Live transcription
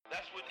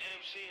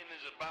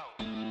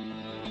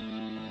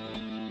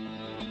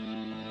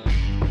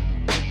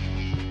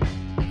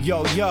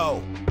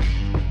Yo,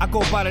 I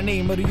go by the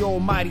name of the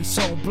almighty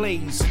Soul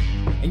Blaze,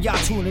 and y'all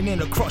tuning in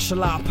to Crush a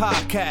Lot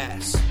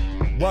Podcast.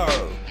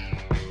 Word.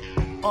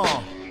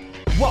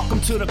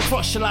 Welcome to the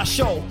Crush a Lot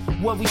Show,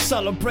 where we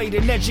celebrate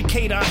and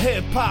educate our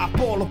hip-hop,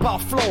 all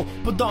about flow,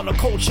 but on the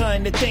culture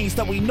and the things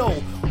that we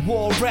know.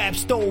 War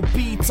raps, dope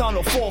beats on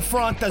the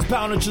forefront that's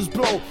bound to just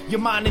blow your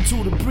mind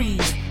into the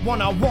breeze.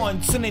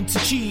 One-on-ones and into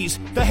cheese.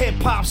 The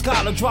hip-hop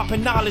scholar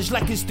dropping knowledge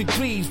like it's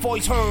degrees.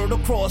 Voice heard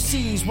across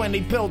seas when they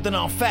building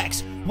on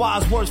facts.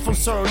 Wise words from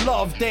Sir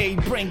Love, they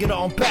bring it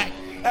on back.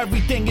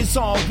 Everything is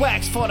on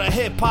wax for the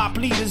hip-hop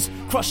leaders.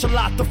 Crush a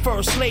Lot, the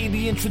first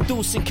lady,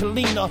 introducing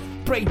Kalina.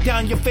 Break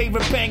down your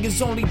favorite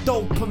bangers, only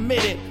dope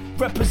permitted.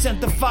 Represent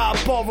the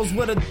 5 boroughs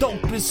where the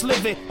dopest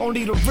live it.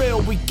 Only the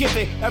real we give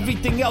it,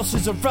 everything else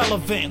is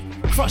irrelevant.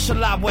 Crush a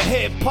Lot where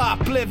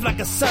hip-hop live like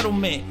a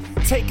settlement.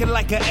 Take it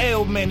like an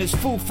ailment, it's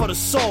food for the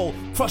soul.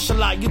 Crush a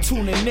Lot, you're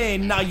tuning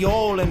in, now you're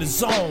all in the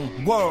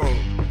zone. Word.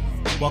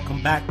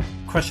 Welcome back,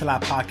 Crush a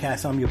Lot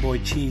Podcast. I'm your boy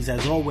Cheese.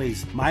 As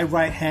always, my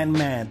right-hand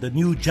man, the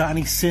new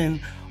Johnny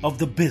Sin of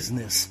the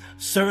business,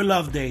 Sir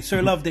Loveday.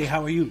 Sir Loveday,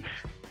 how are you?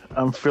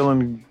 I'm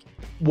feeling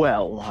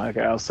well.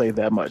 I'll say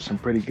that much. I'm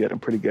pretty good.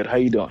 How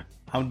you doing?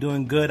 I'm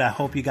doing good. I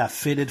hope you got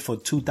fitted for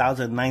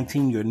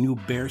 2019. Your new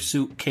bear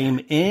suit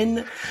came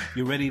in.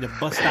 You're ready to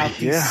bust out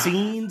these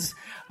scenes.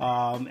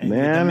 And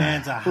your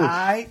demands are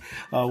high.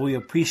 We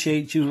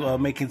appreciate you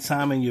making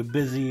time in your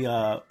busy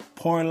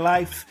porn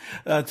life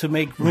to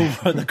make room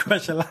for the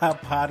Crush a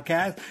Lot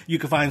podcast. You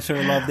can find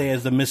Sir Loveday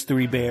as the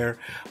mystery bear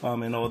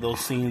and all those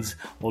scenes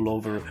all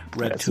over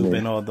RedTube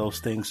and all those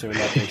things. Sir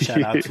Loveday,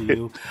 shout out to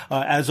you.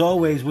 As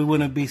always, we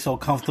wouldn't be so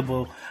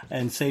comfortable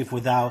and safe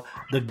without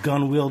the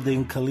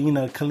gun-wielding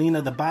Kalina.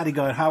 Kalina, the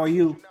bodyguard, how are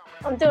you?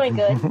 I'm doing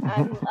good.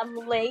 I'm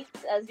late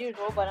as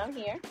usual, but I'm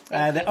here.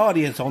 The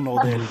audience don't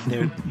know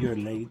you're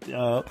late.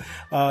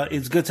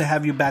 It's good to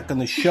have you back on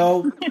the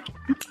show.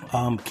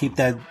 Keep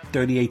that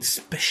 38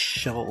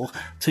 special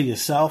to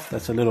yourself.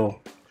 That's a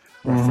little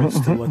reference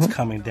to what's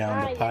coming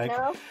down the pike.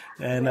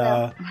 And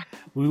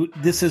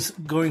this is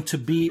going to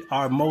be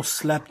our most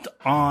slept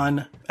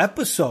on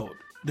episode.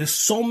 There's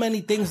so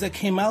many things that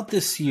came out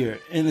this year,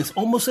 and it's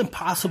almost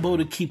impossible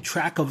to keep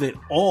track of it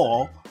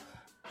all.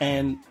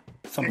 And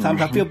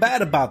sometimes I feel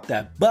bad about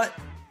that, but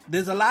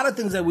there's a lot of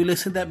things that we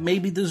listen that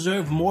maybe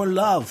deserve more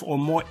love or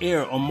more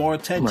air or more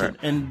attention. Right.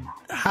 And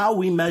how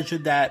we measure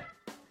that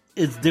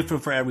is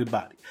different for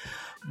everybody.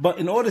 But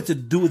in order to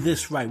do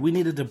this right, we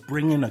needed to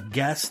bring in a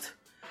guest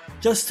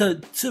just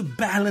to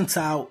balance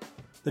out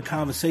the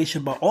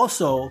conversation, but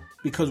also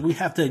because we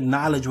have to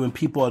acknowledge when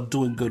people are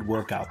doing good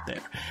work out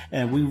there.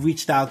 And we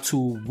reached out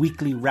to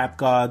Weekly Rap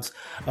Gods,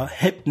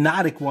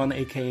 Hypnotic One,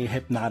 aka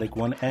Hypnotic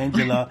One,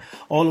 Angela,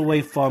 all the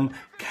way from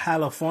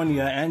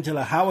California.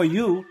 Angela, how are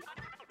you?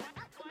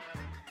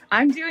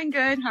 I'm doing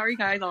good. How are you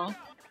guys all?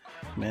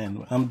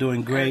 Man, I'm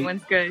doing great.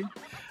 Everyone's good.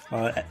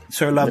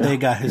 Sir Loveday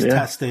got his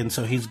test in,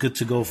 so he's good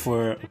to go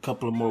for a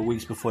couple of more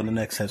weeks before the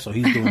next test. So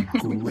he's doing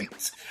great.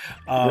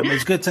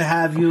 It's good to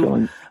have you.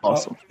 Feeling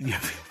awesome. You're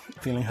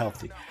feeling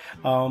healthy.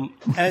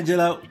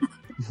 Angela,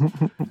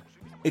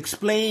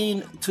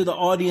 explain to the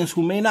audience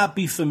who may not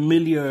be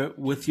familiar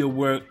with your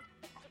work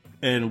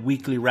in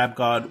Weekly Rap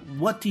God,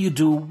 what do you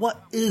do?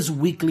 What is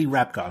Weekly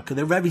Rap God? Because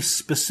they're very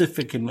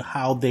specific in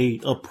how they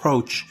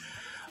approach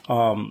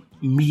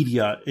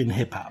media in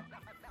hip-hop.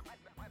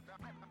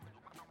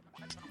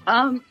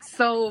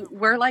 So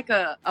we're like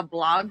a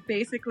blog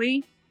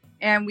basically,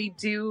 and we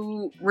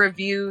do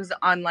reviews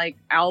on like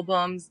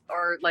albums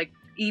or like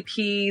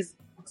EPs,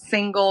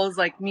 singles,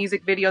 like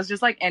music videos,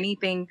 just like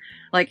anything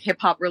like hip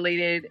hop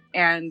related.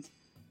 And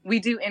we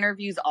do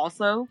interviews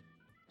also.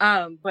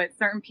 But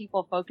certain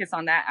people focus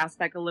on that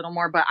aspect a little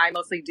more, but I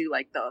mostly do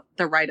like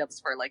the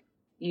write-ups for like,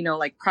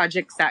 like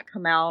projects that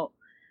come out.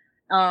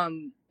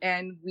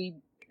 And we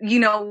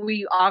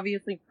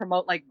obviously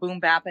promote like boom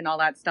bap and all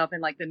that stuff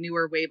and like the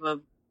newer wave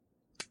of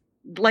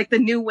like the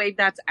new wave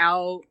that's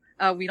out.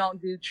 We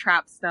don't do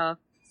trap stuff.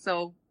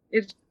 So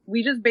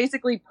we just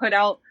basically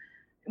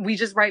we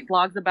just write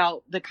blogs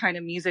about the kind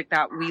of music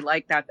that we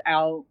like that's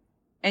out.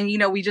 And,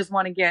 we just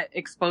want to get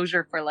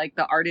exposure for like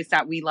the artists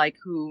that we like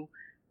who,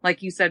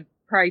 like you said,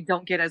 probably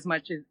don't get as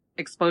much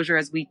exposure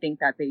as we think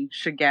that they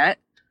should get.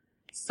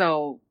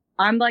 So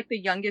I'm like the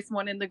youngest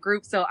one in the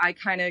group. So I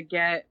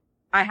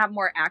I have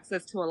more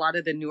access to a lot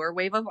of the newer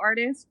wave of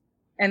artists.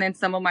 And then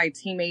some of my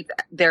teammates,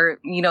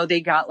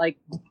 they got like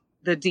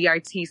the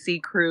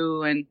DITC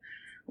crew and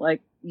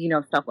like,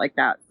 stuff like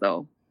that.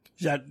 So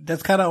yeah,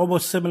 that's kind of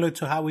almost similar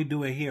to how we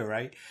do it here,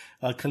 right?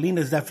 Kalina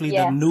is definitely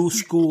the new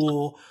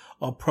school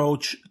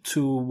approach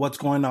to what's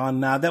going on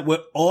now that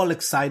we're all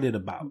excited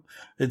about.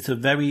 It's a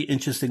very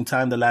interesting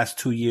time the last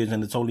 2 years,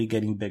 and it's only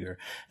getting bigger.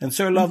 And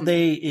Sir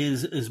Loveday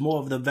is more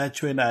of the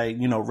veteran.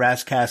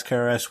 Rascast,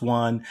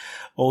 KRS-One,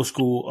 old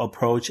school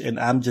approach. And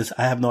I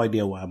have no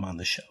idea why I'm on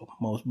the show.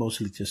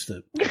 Mostly just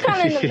to You're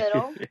kind of in the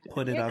middle.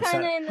 put it You're on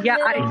kind of site. in the Yeah,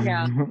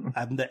 middle.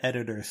 I'm the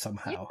editor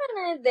somehow. You're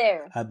kind of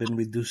there. I've been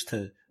reduced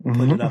to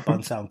put it up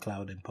on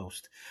SoundCloud and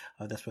post.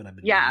 That's what I've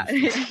been Yeah.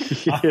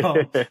 reduced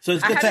to. So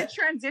it's I good had to to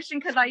transition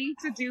because I used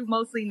to do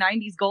mostly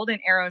 90s golden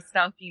era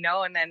stuff,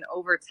 and then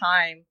over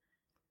time,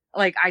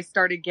 like I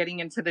started getting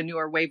into the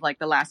newer wave like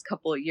the last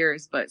couple of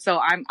years. But so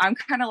I'm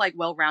kind of like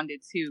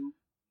well-rounded too.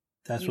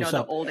 That's You what's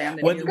know, up. the old and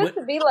the What- new. It's good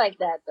to be like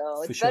that,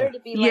 though. For It's better sure. to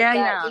be like Yeah, that.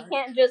 yeah. You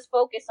can't just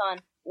focus on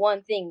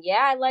one thing.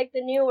 Yeah, I like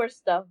the newer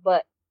stuff,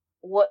 but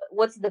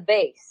what's the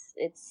base?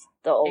 It's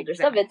the older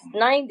stuff. It's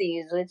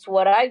 90s. It's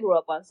what I grew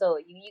up on. So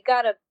there's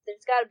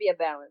gotta be a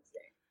balance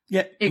there.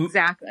 Yeah,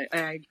 Exactly.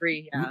 I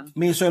agree. Yeah.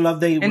 Me and Sir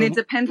Loveday. And it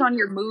depends on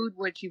your mood,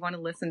 what you want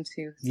to listen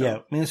to. So. Yeah,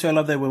 me and Sir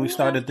Loveday, when we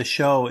started the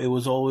show, it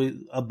was always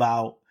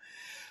about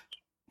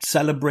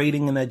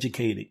celebrating and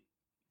educating.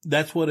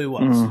 That's what it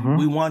was. Mhm.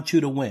 We want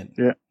you to win.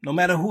 Yeah. No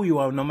matter who you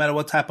are, no matter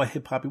what type of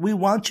hip hop, we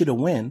want you to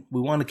win.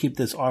 We want to keep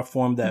this art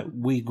form that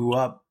we grew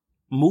up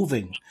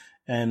moving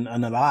and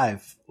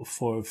alive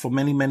for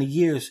many, many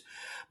years.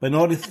 But in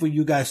order for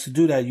you guys to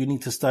do that, you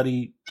need to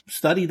study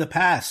the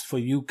past, for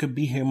you could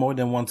be here more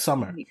than one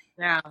summer.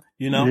 Yeah.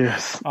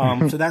 Yes.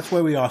 So that's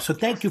where we are. So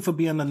thank you for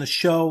being on the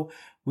show.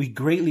 We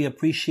greatly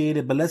appreciate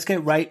it, but let's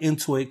get right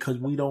into it because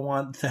we don't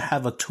want to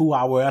have a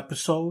 2-hour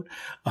episode.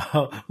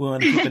 We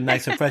want to keep it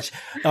nice and fresh.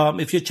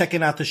 If you're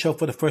checking out the show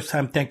for the first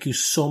time, thank you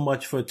so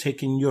much for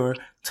taking your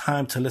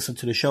time to listen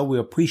to the show. We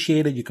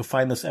appreciate it. You can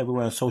find us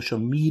everywhere on social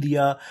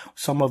media,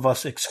 some of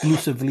us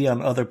exclusively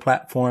on other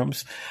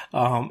platforms.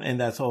 And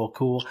that's all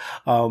cool.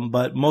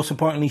 But most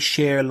importantly,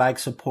 share, like,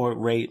 support,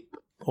 rate,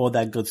 all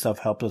that good stuff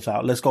helps us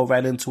out. Let's go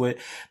right into it.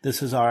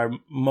 This is our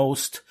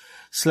most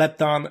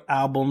slept on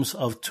albums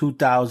of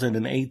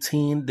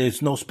 2018.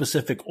 There's no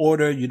specific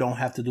order. You don't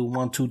have to do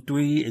 1, 2,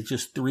 3. It's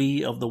just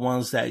 3 of the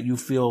ones that you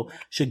feel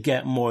should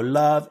get more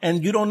love.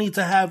 And you don't need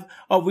to have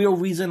a real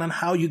reason on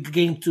how you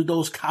came to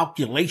those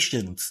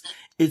calculations.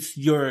 It's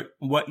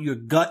what your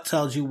gut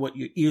tells you, what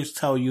your ears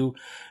tell you,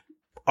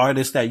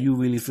 artists that you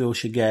really feel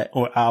should get,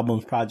 or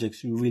albums,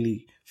 projects you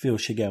really feel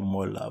should get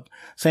more love.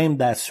 Same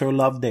that Sir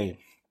Loveday,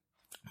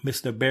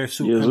 Mr.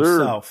 Bearsuit Yes, sir.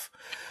 himself.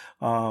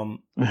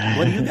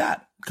 What do you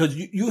got? Because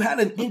you had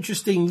an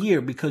interesting year,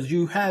 because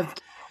you have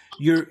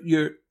your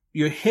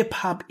hip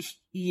hop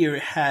ear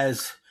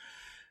is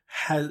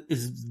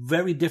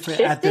very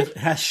different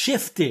has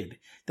shifted.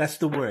 That's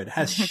the word.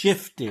 Has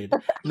shifted.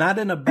 Not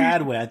in a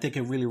bad way. I think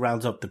it really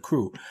rounds up the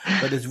crew,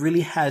 but it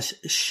really has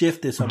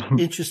shifted. So I'm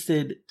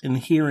interested in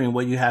hearing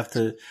what you have.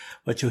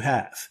 What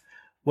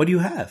do you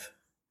have?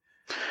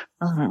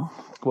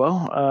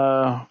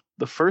 Well,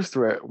 the first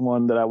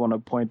one that I want to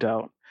point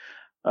out,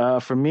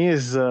 for me,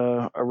 is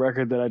a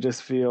record that I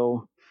just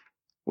feel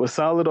was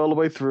solid all the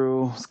way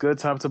through. It's good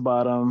top to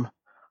bottom.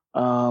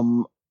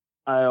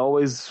 I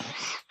always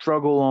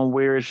struggle on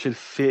where it should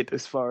fit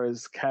as far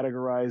as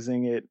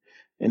categorizing it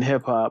in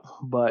hip hop,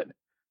 but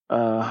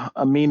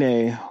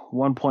Amine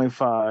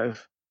 1.5,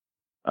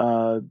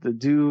 the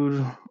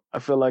dude I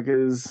feel like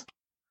is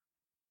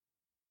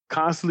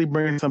constantly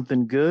bringing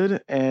something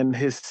good, and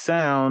his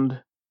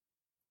sound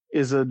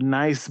is a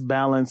nice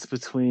balance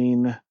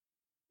between,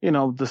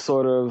 the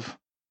sort of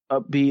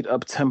upbeat,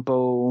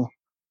 up-tempo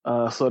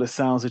sort of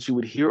sounds that you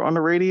would hear on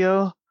the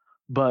radio,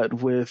 but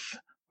with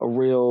a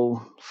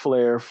real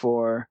flair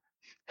for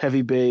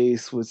heavy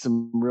bass with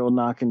some real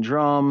knocking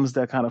drums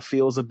that kind of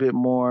feels a bit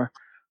more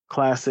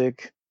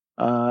classic,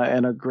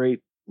 and a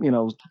great,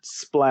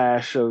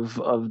 splash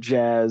of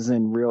jazz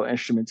and real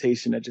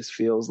instrumentation that just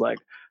feels like,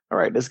 all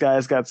right, this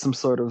guy's got some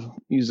sort of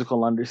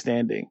musical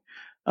understanding.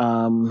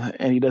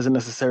 And he doesn't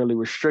necessarily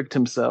restrict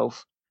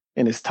himself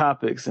in his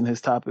topics, and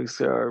his topics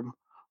are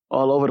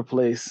all over the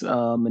place,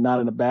 and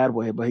not in a bad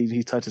way, but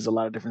he touches a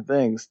lot of different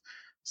things.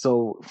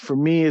 So for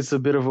me, it's a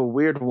bit of a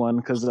weird one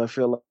because I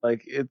feel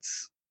like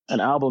it's an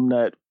album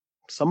that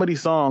some of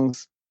these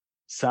songs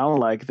sound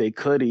like they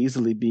could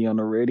easily be on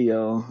the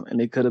radio, and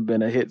they could have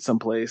been a hit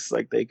someplace.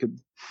 Like they could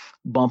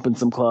bump in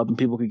some club and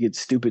people could get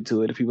stupid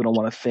to it if people don't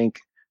want to think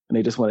and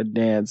they just want to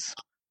dance.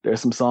 There are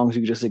some songs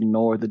you can just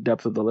ignore the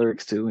depth of the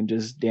lyrics to and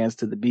just dance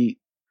to the beat.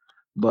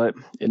 But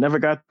it never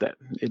got that.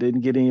 It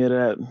didn't get any of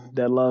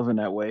that love in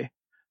that way.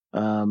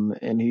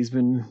 And he's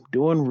been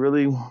doing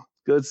really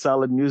good,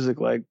 solid music,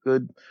 like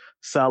good,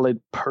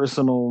 solid,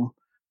 personal,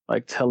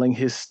 like telling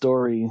his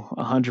story,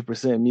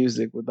 100%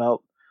 music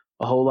without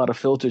a whole lot of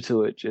filter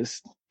to it,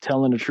 just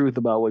telling the truth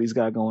about what he's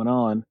got going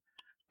on.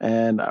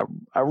 And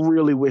I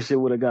really wish it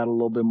would have got a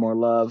little bit more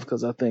love,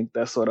 because I think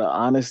that sort of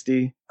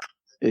honesty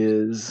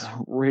is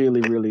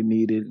really, really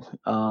needed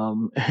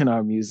in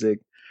our music.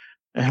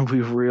 And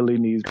we really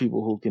need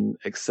people who can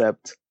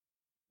accept,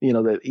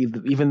 that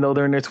even though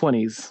they're in their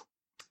 20s,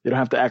 they don't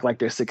have to act like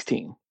they're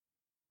 16.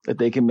 that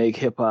they can make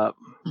hip hop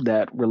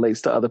that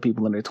relates to other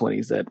people in their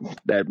 20s,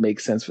 that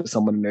makes sense for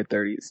someone in their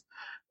 30s,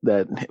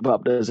 that hip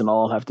hop doesn't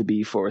all have to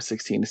be for a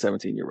 16 to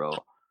 17-year-old.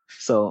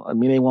 So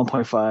Amine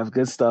 1.5,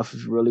 good stuff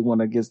if you really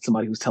want to get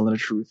somebody who's telling the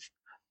truth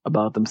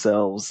about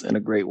themselves in a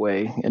great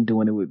way and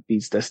doing it with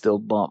beats that still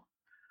bump.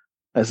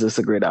 That's just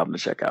a great album to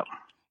check out.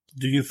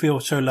 Do you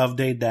feel, Sir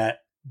Loveday,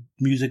 that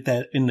music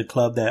that in the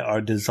club that are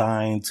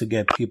designed to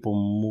get people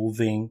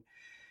moving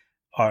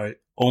are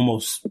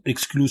almost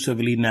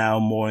exclusively now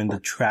more in the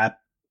trap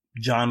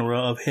genre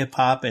of hip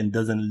hop and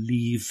doesn't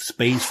leave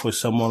space for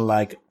someone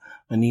like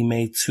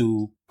Anime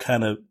to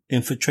kind of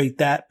infiltrate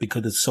that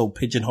because it's so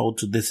pigeonholed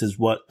to this is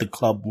what the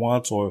club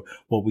wants or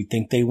what we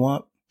think they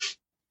want?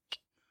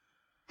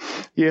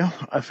 Yeah,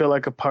 I feel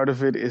like a part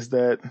of it is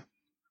that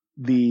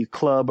the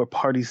club or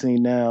party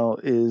scene now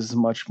is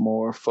much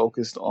more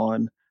focused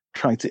on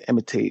trying to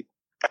imitate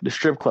the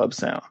strip club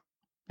sound.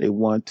 They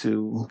want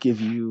to give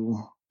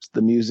you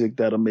the music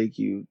that'll make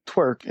you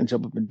twerk and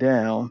jump up and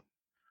down.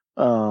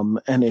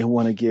 And they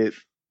want to get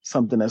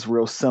something that's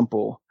real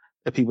simple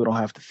that people don't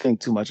have to think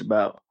too much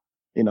about.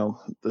 You know,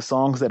 the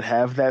songs that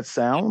have that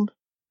sound,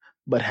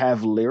 but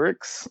have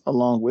lyrics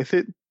along with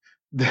it,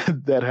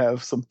 that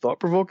have some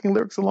thought-provoking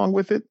lyrics along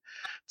with it,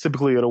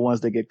 typically are the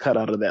ones that get cut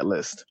out of that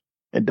list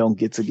and don't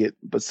get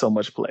but so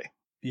much play.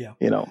 Yeah.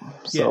 You know,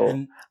 so yeah,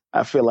 and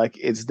I feel like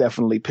it's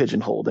definitely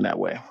pigeonholed in that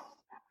way.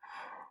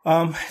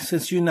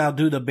 Since you now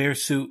do the Bear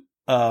Suit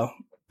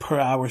per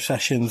hour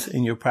sessions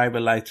in your private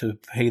life to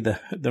pay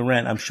the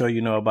rent, I'm sure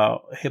you know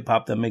about hip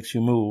hop that makes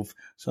you move.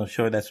 So I'm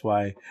sure that's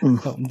why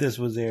this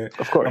was there.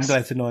 Of course. I'm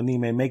glad to know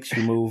Anime makes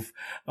you move,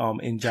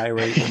 and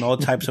gyrate in all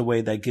types of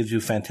ways that gives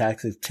you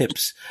fantastic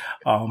tips.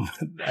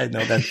 I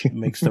know that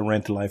makes the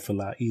rent life a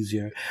lot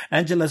easier.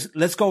 Angela,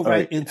 let's go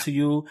right into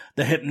you,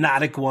 the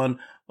hypnotic one,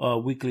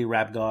 weekly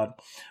rap god.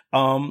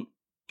 I'm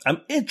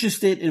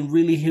interested in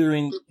really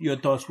hearing your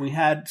thoughts. We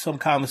had some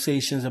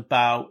conversations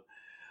about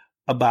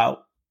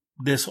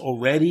this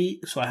already,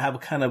 so I have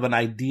kind of an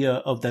idea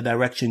of the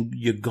direction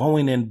you're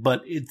going in,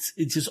 but it's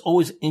just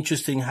always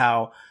interesting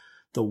how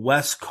the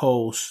West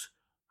Coast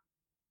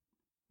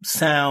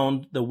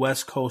sound, the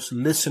West Coast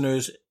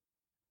listeners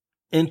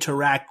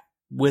interact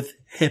with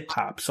hip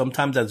hop.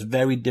 Sometimes that's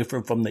very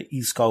different from the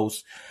East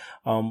Coast.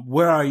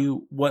 Where are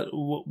you?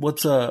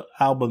 What's a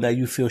album that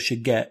you feel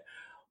should get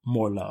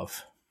more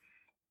love?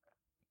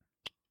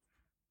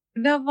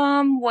 The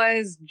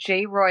was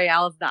Jay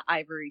Royale's The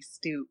Ivory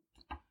Stoop.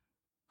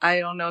 I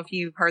don't know if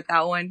you've heard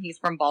that one. He's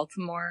from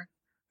Baltimore.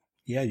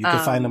 Yeah, you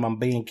can find him on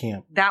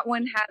Bandcamp. That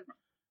one had,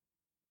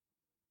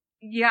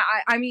 yeah,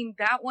 I mean,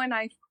 that one,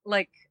 I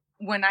like,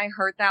 when I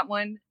heard that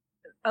one,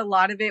 a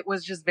lot of it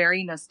was just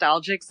very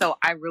nostalgic. So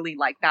I really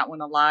liked that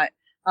one a lot.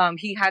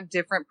 He had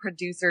different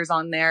producers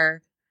on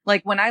there.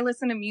 Like when I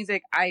listen to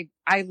music, I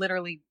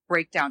literally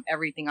break down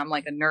everything. I'm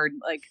like a nerd.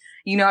 Like,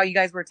 you know how you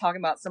guys were talking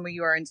about, some of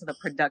you are into the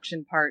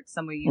production part.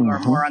 Some of you are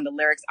more on the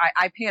lyrics.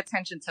 I pay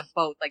attention to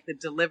both, like the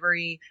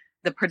delivery,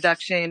 the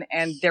production,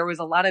 and there was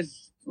a lot of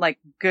like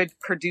good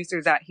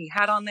producers that he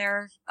had on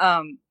there.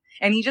 And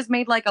he just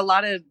made like a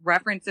lot of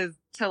references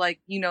to like,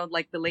 you know,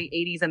 like the late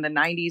 80s and the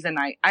 90s. And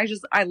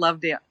I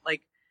loved it.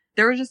 Like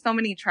there were just so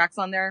many tracks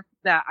on there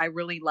that I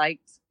really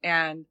liked.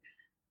 And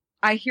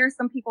I hear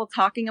some people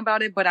talking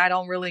about it, but I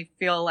don't really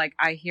feel like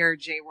I hear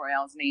Jay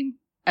Royale's name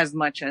as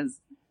much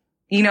as,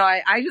 you know,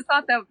 I just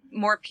thought that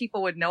more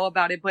people would know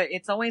about it, but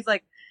it's always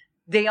like,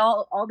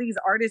 all these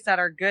artists that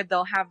are good,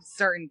 they'll have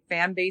certain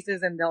fan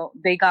bases and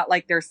they got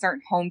like their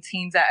certain home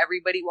teams that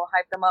everybody will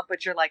hype them up.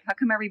 But you're like, how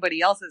come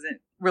everybody else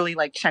isn't really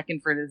like checking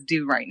for this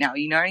dude right now?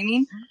 You know what I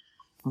mean?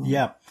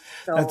 Yeah.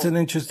 So that's an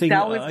interesting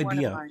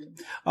idea.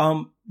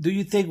 Do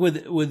you think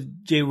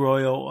with Jay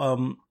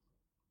Royale,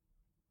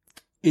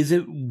 is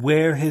it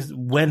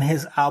when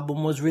his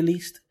album was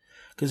released?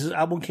 Because his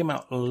album came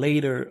out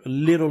later, a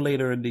little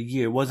later in the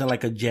year. It wasn't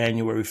like a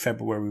January,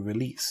 February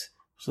release.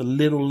 It's a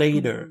little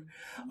later.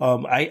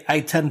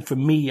 I tend, for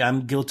me,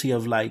 I'm guilty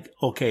of like,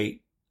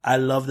 okay, I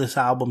love this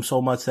album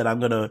so much that I'm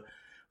going to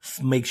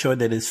make sure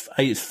that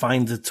it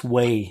finds its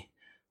way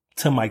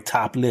to my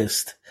top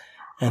list.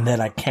 And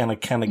then I kind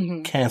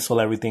of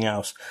cancel everything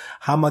else.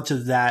 How much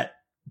of that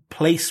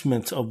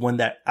placement of when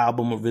that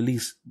album was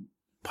released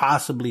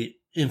possibly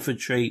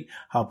infiltrate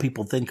how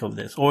people think of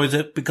this? Or is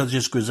it because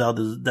just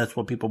Griselda, that's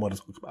what people want to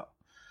talk about?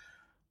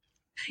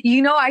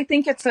 You know, I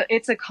think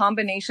it's a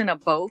combination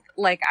of both.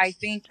 Like, I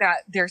think that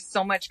there's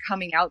so much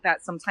coming out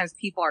that sometimes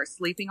people are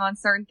sleeping on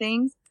certain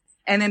things.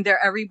 And then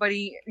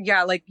everybody,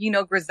 like, you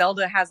know,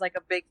 Griselda has like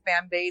a big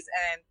fan base.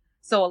 And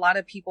so a lot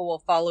of people will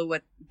follow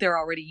what they're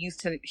already used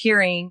to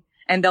hearing.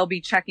 And they'll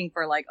be checking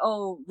for like,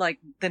 oh, like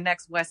the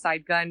next West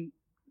Side Gun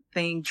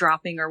thing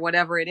dropping or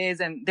whatever it is.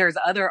 And there's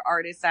other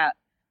artists that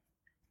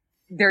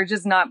they're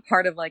just not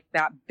part of like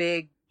that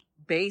big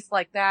base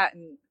like that.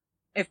 And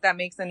if that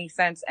makes any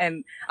sense.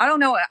 And I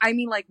don't know. I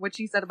mean, like what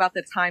you said about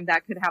the time,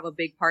 that could have a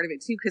big part of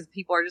it too, because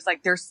people are just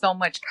like, there's so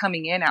much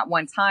coming in at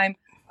one time.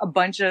 A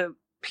bunch of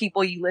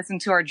people you listen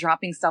to are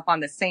dropping stuff on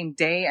the same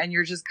day. And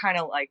you're just kind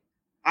of like,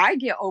 I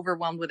get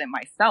overwhelmed with it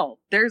myself.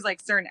 There's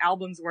like certain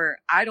albums where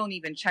I don't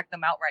even check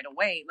them out right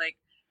away. Like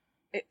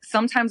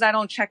sometimes I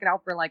don't check it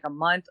out for like a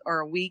month or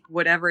a week,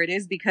 whatever it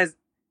is, because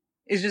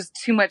it's just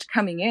too much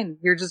coming in.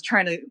 You're just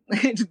trying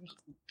to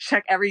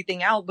check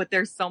everything out, but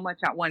there's so much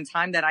at one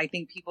time that I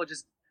think people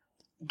just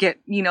get,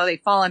 they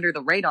fall under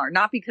the radar.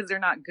 Not because they're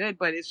not good,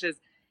 but it's just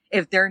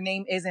if their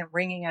name isn't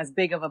ringing as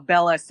big of a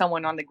bell as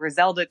someone on the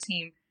Griselda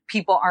team,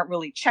 people aren't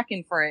really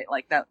checking for it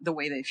like that the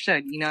way they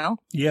should,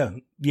 Yeah,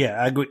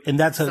 I agree, and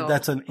that's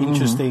an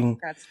interesting.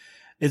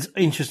 It's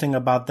interesting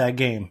about that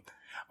game.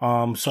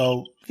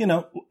 So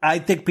I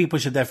think people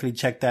should definitely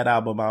check that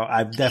album out.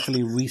 I've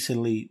definitely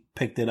recently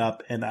picked it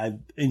up and I've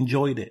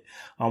enjoyed it.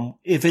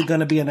 If it's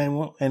gonna be on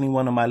any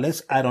one of my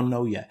lists, I don't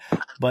know yet,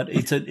 but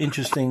it's an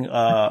interesting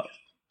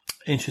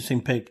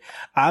pick.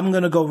 I'm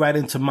gonna go right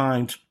into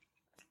mine,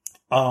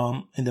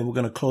 and then we're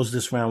gonna close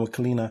this round with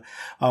Kalina.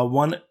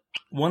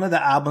 One of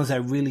the albums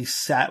that really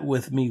sat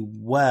with me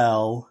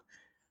well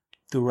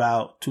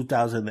throughout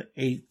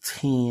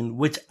 2018,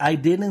 which I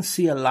didn't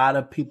see a lot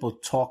of people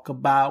talk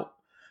about.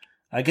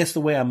 I guess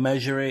the way I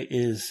measure it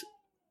is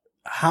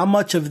how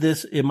much of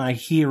this am I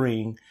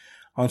hearing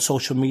on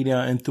social media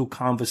and through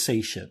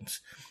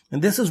conversations.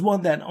 And this is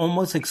one that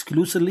almost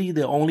exclusively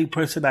the only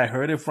person I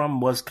heard it from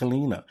was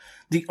Kalina.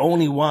 The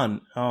only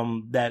one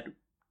that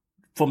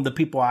from the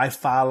people I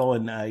follow,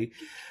 and I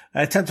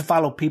tend to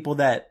follow people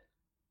that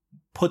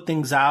put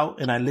things out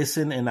and I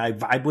listen and I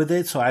vibe with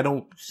it. So I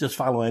don't just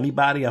follow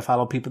anybody. I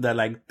follow people that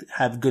like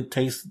have good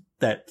taste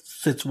that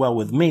sits well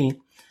with me.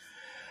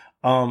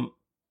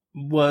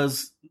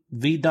 Was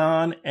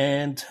V-Don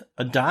and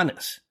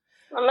Adonis.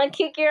 I'm gonna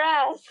kick your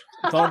ass.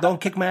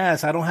 Don't kick my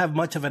ass. I don't have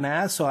much of an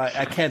ass, so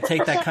I can't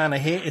take that kind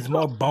of hit. It's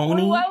more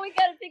bony. Why we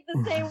gotta pick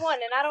the same one?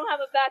 And I don't have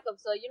a backup,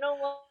 so you know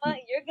what?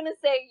 You're gonna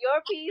say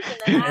your piece,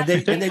 and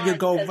then you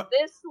go.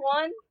 This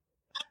one.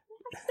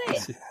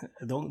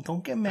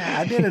 Don't get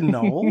mad. I didn't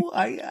know.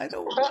 I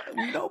don't.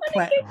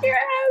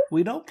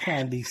 We don't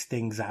plan these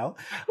things out.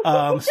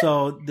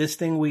 So this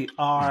thing we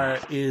are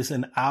is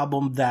an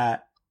album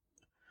that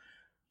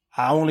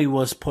I only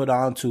was put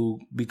onto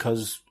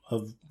because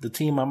of the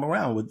team I'm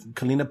around with.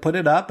 Kalina put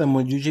it up,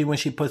 and usually when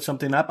she puts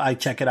something up, I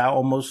check it out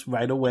almost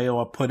right away,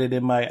 or put it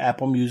in my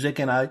Apple Music,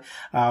 and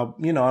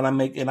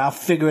I'll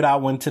figure it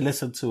out when to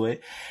listen to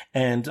it.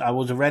 And I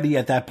was already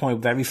at that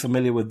point very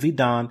familiar with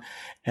V-Don,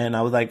 and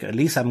I was like, at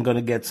least I'm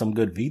gonna get some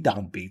good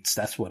V-Don beats.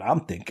 That's what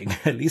I'm thinking.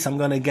 At least I'm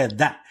gonna get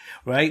that,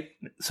 right?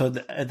 So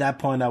at that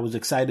point, I was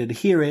excited to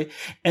hear it,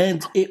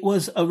 and it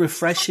was a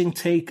refreshing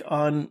take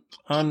on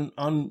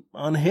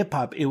hip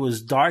hop. It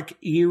was dark,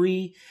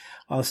 eerie,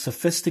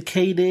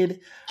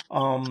 sophisticated,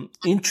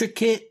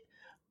 intricate,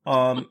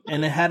 and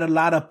it had a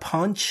lot of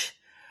punch,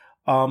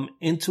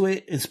 into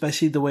it,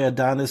 especially the way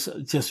Adonis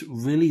just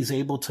really is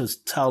able to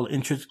tell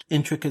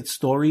intricate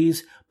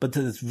stories, but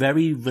it's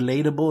very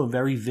relatable and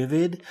very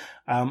vivid.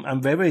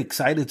 I'm very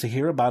excited to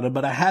hear about it,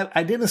 but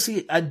I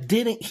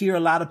didn't hear a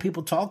lot of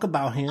people talk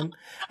about him.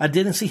 I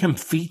didn't see him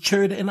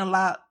featured in a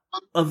lot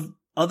of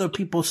other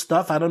people's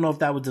stuff. I don't know if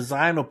that was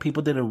designed or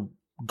people didn't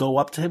go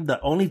up to him.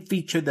 The only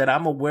feature that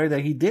I'm aware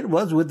that he did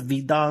was with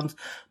V-Don's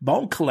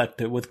Bone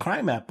Collector with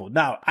Crime Apple.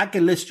 Now, I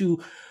can list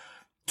you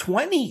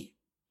 20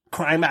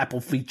 Crime Apple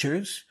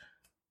features.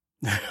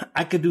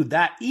 I could do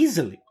that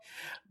easily,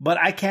 but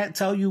I can't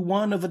tell you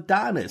one of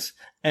Adonis.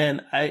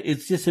 And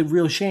it's just a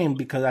real shame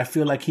because I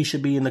feel like he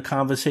should be in the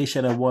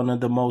conversation of one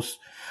of the most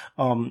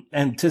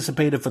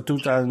anticipated for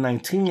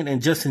 2019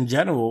 and just in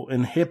general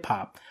in hip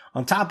hop.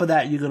 On top of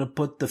that, you're going to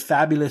put the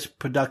fabulous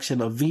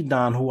production of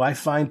V-Don, who I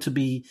find to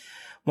be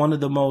one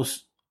of the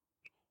most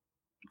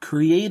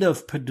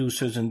creative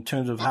producers in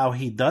terms of how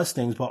he does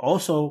things, but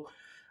also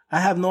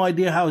I have no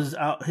idea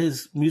how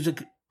his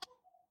music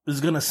is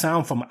going to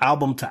sound from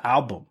album to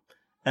album.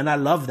 And I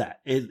love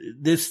that.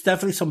 There's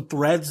definitely some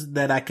threads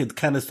that I could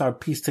kind of start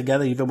piece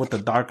together, even with the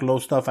Dark Low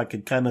stuff. I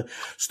could kind of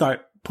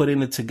start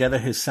putting it together,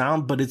 his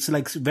sound, but it's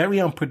like very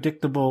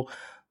unpredictable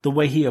the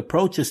way he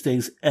approaches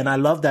things. And I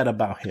love that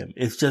about him.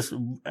 It's just,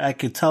 I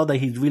could tell that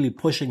he's really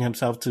pushing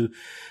himself to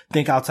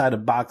think outside the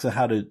box and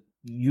how to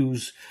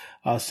use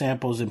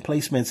samples and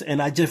placements.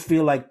 And I just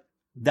feel like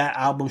that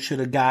album should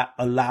have got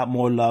a lot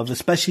more love,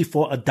 especially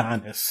for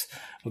Adonis.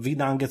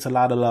 V-Don gets a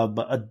lot of love,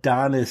 but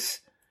Adonis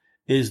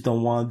is the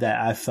one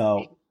that I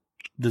felt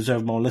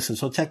deserved more listen.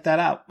 So check that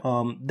out.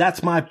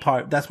 That's my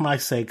part. That's my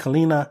say.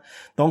 Kalina,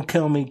 don't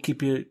kill me.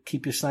 Keep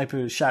your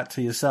sniper shot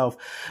to yourself.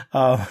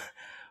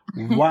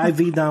 Why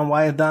V-Don?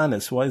 Why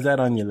Adonis? Why is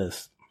that on your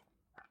list?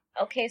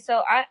 Okay,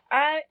 so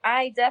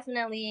I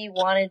definitely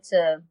wanted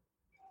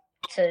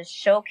to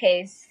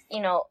showcase,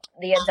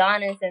 the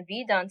Adonis and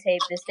V-Don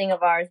tape, this thing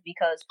of ours,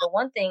 because for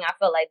one thing, I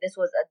felt like this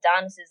was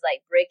Adonis's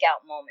like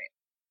breakout moment.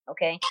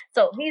 Okay,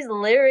 so he's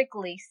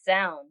lyrically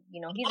sound.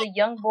 He's a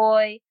young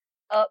boy,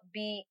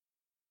 upbeat.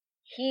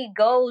 He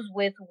goes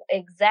with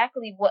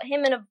exactly what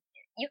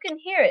you can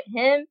hear it.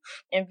 Him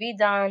and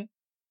V-Don,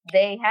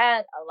 they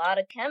had a lot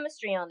of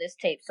chemistry on this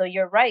tape. So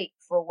you're right.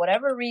 For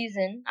whatever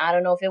reason, I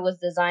don't know if it was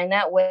designed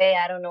that way.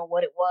 I don't know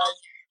what it was,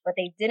 but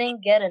they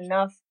didn't get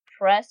enough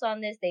press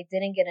on this. They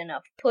didn't get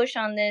enough push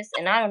on this,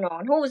 and I don't know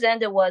on whose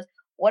end it was.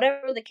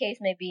 Whatever the case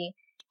may be,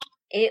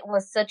 it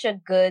was such a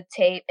good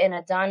tape, and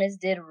Adonis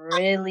did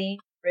really,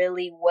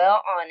 really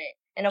well on it.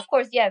 And of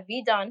course, yeah,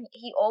 V-Don,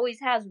 he always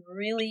has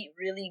really,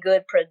 really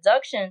good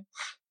production.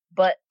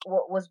 But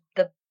what was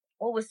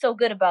so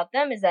good about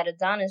them is that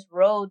Adonis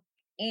rode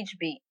each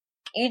beat.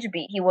 Each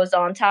beat, he was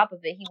on top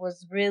of it. He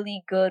was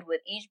really good with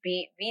each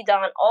beat.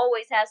 V-Don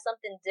always has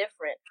something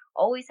different,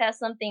 always has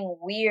something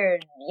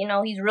weird. You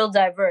know, he's real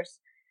diverse.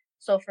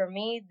 So for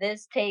me,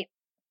 this tape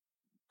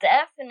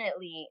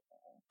definitely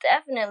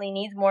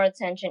needs more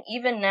attention.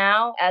 Even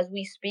now, as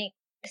we speak,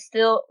 it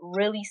still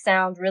really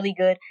sounds really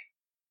good.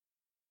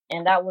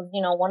 And that was,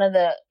 you know, one of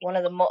the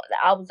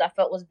albums I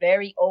felt was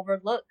very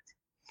overlooked.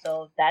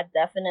 So that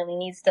definitely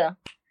needs to,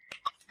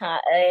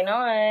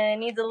 it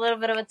needs a little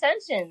bit of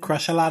attention.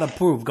 Crush a Lot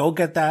Approved. Go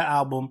get that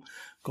album.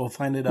 Go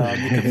find it.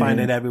 You can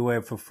find it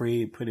everywhere for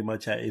free, pretty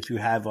much. If you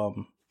have,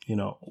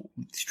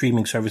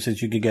 streaming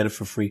services, you can get it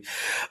for free.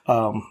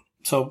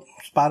 So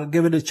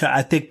give it a try.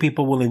 I think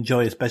people will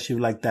enjoy it, especially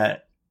like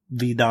that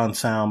V-Don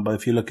sound. But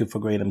if you're looking for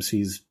great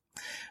MCs,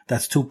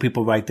 that's two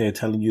people right there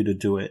telling you to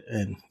do it.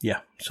 And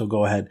yeah, so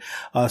go ahead.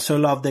 Sir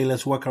Loveday,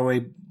 let's work our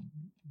way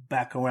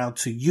back around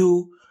to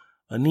you.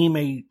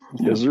 Anime,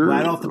 yes,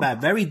 right off the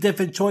bat, very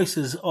different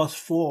choices, us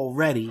four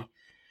already.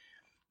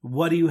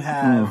 What do you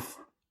have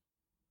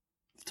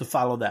to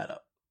follow that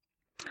up?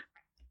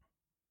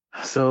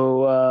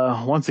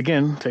 So, once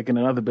again, taking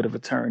another bit of a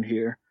turn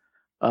here.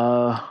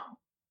 The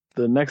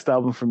next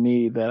album for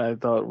me that I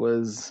thought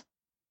was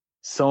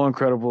so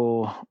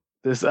incredible,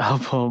 this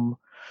album,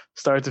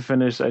 start to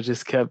finish, I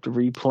just kept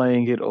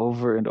replaying it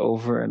over and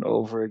over and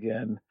over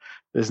again.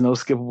 There's no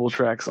skippable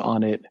tracks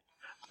on it.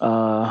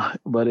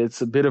 But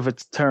it's a bit of a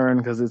turn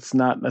because it's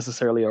not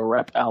necessarily a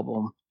rap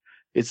album.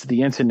 It's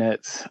the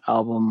internet's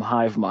album,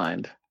 Hive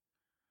Mind.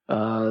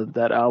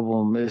 That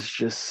album is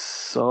just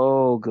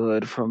so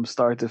good from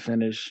start to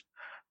finish.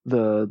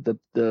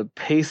 The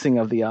pacing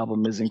of the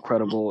album is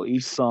incredible.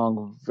 Each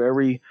song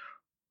very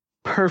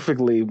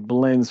perfectly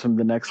blends from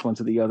the next one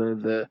to the other.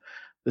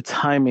 The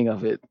timing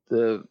of it,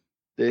 the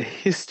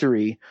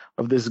history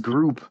of this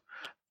group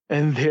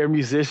and their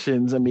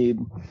musicians. I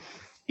mean,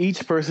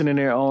 each person in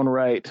their own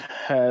right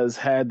has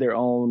had their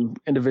own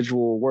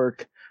individual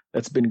work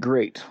that's been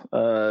great.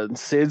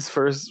 Sid's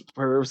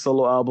her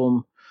solo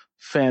album,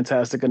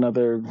 fantastic.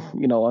 Another,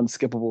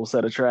 unskippable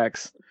set of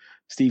tracks.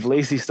 Steve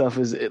Lacy stuff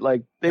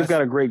they've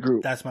got a great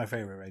group. That's my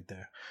favorite right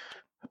there.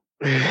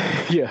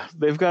 Yeah,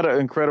 they've got an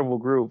incredible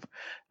group.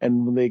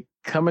 And when they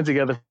coming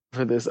together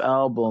for this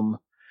album,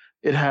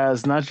 it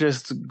has not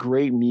just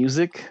great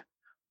music,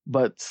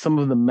 but some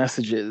of the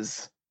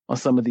messages on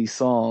some of these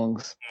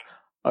songs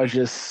are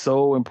just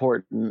so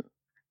important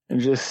and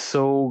just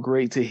so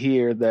great to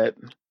hear that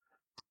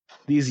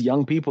these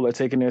young people are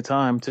taking their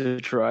time to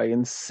try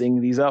and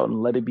sing these out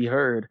and let it be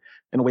heard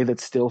in a way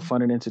that's still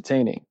fun and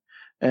entertaining.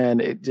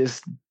 And it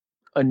just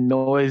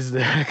annoys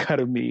the heck out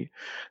of me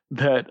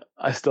that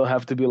I still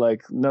have to be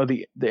like, no,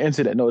 the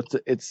internet, no,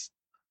 it's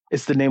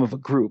the name of a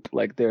group,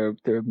 like they're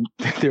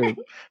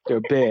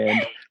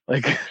band,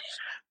 like.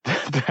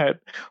 That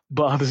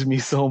bothers me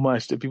so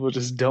much that people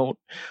just don't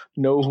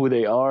know who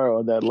they are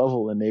on that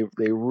level, and they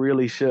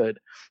really should.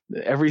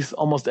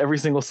 Almost every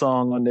single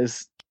song on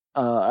this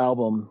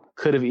album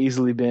could have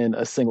easily been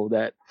a single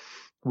that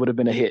would have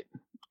been a hit.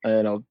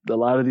 A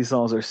lot of these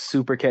songs are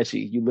super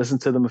catchy. You listen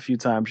to them a few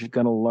times, you're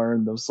gonna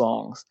learn those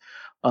songs,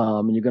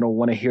 and you're gonna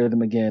want to hear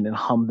them again and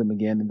hum them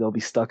again, and they'll be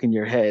stuck in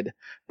your head.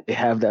 They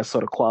have that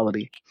sort of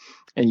quality,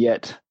 and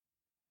yet,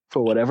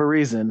 for whatever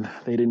reason,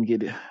 they didn't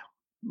get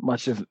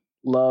much of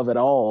love at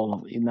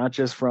all, not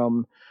just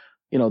from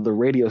the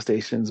radio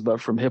stations,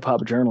 but from hip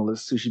hop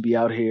journalists who should be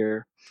out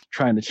here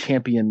trying to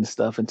champion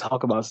stuff and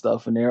talk about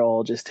stuff, and they're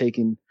all just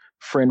taking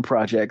friend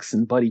projects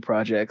and buddy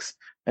projects,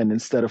 and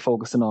instead of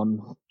focusing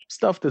on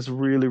stuff that's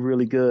really,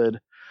 really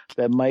good,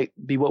 that might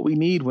be what we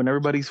need when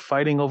everybody's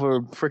fighting over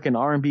freaking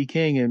R&B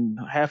king and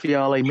half of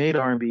y'all ain't made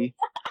R&B.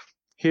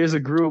 Here's a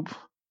group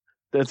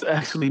that's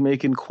actually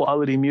making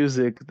quality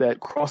music that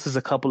crosses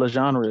a couple of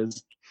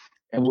genres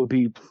and will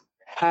be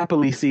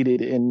happily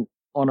seated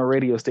on a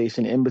radio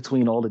station in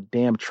between all the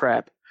damn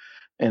trap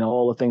and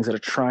all the things that are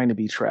trying to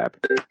be trap,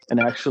 and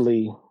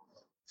actually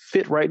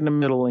fit right in the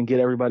middle and get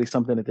everybody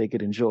something that they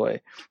could enjoy.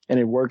 And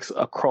it works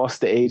across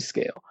the age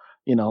scale.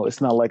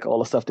 It's not like all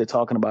the stuff they're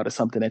talking about is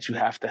something that you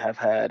have to have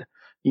had,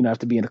 have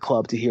to be in a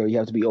club to hear, you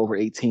have to be over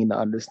 18 to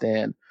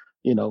understand.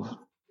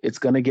 It's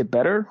going to get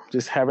better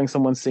just having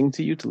someone sing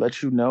to you to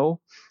let you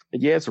know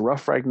that, yeah, it's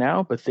rough right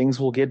now, but things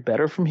will get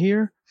better from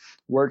here.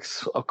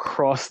 Works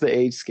across the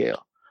age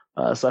scale.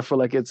 So I feel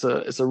like it's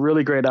a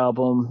really great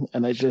album,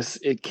 and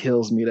it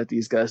kills me that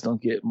these guys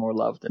don't get more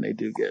love than they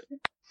do get.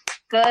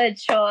 Good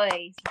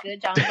choice.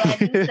 Good job. I'm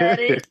glad you said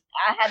it.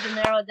 I had to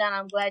narrow it down.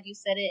 I'm glad you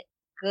said it.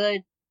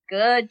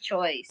 Good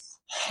choice.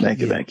 Thank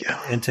you.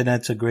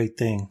 Internet's a great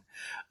thing.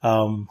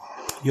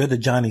 You're the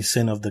Johnny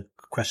Sin of the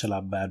Crush a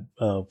Lot Bad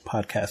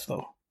podcast,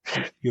 though.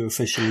 You're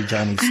officially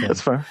Johnny Sin.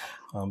 That's fine.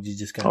 You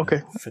just got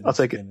Okay. I'll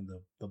take it.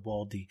 The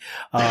baldy.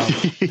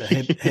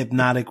 The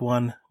hypnotic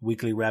one,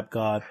 Weekly Rap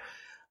God.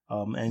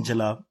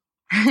 Angela,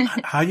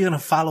 how are you gonna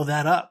follow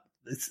that up?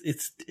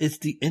 It's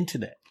the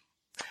internet.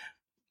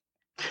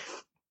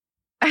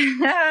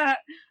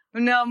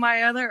 No,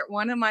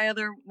 one of my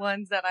other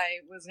ones that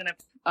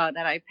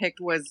I picked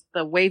was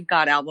the Wave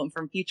God album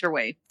from Future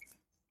Wave.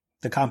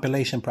 The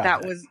compilation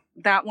project.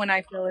 That one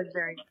I feel is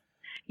very,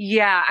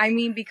 yeah. I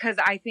mean, because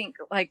I think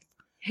like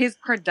his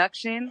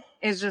production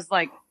is just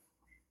like,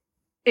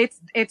 it's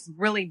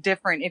really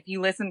different if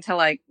you listen to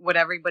like what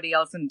everybody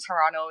else in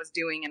Toronto is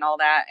doing and all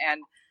that.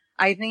 And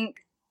I think,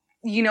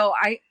 you know,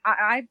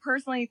 I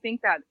personally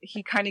think that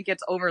he kind of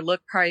gets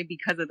overlooked probably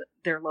because of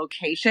their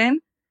location.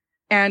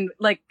 And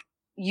like,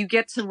 you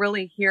get to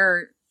really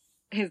hear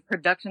his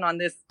production on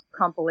this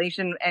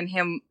compilation and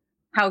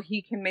how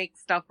he can make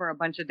stuff for a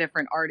bunch of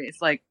different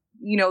artists. Like,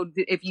 you know,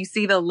 if you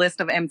see the list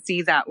of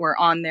MCs that were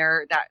on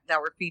there that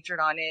were featured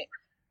on it,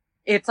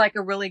 it's like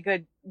a really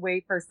good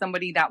way for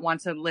somebody that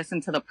wants to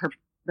listen to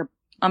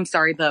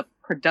the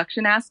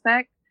production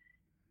aspect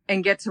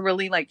and get to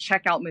really like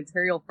check out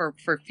material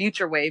for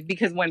Future Wave.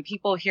 Because when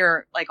people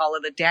hear like all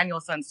of the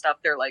Danielson stuff,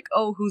 they're like,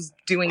 oh, who's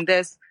doing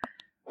this?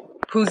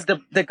 Who's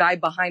the guy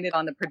behind it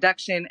on the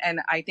production?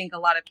 And I think a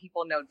lot of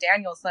people know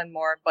Danielson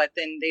more, but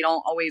then they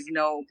don't always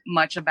know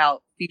much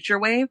about Future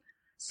Wave.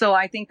 So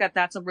I think that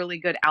that's a really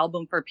good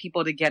album for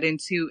people to get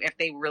into if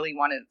they really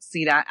want to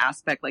see that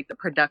aspect, like the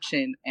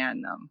production.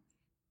 And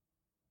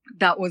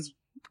that was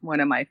one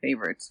of my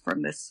favorites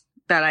from this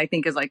that I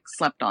think is like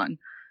slept on.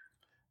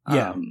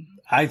 Yeah,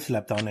 I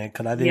slept on it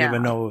because I didn't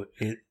even know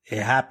it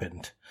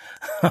happened.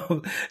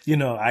 You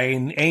know, I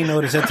ain't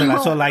noticed it till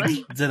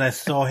I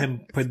saw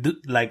him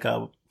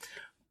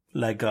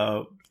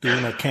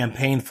doing a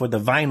campaign for the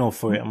vinyl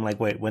for it. I'm like,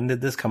 wait, when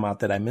did this come out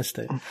that I missed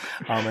it?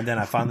 And then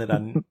I found it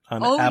on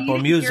Apple you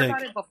didn't Music. Hear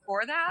about it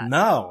before that?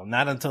 No,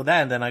 not until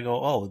that. And then I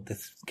go, oh,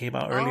 this came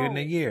out earlier in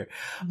the year.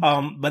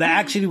 But I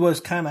actually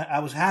I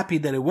was happy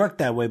that it worked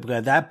that way because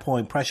at that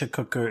point, Pressure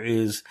Cooker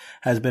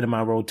has been in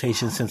my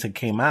rotation since it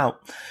came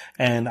out.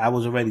 And I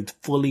was already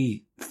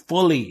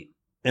fully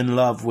in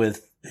love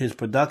with his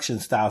production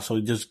style. So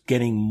just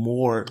getting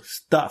more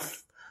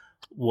stuff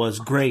was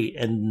great.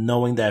 And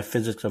knowing that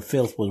Physics of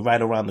Filth was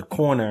right around the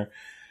corner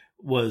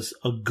was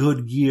a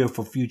good year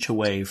for Future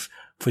Wave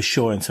for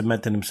sure, and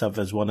cementing himself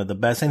as one of the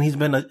best. And he's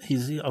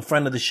a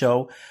friend of the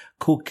show.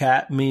 Cool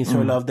cat. Me and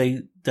Sir Love,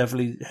 they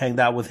definitely hanged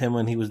out with him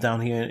when he was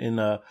down here in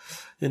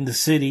the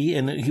city,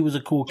 and he was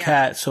a cool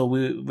cat. So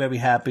we're very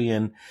happy.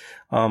 And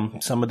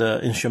some of the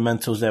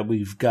instrumentals that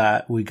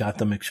we got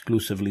them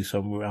exclusively.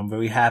 So I'm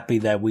very happy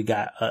that we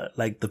got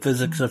like the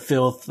Physics of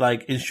Filth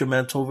like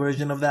instrumental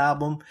version of the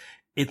album.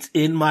 It's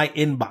in my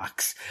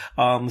inbox.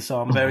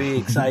 So I'm very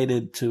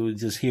excited to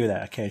just hear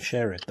that. I can't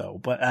share it though,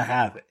 but I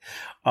have it.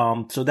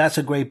 So that's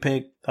a great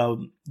pick.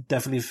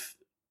 Definitely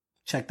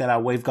check that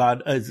out. Wave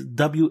God is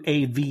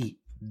WAV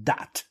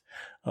dot.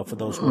 For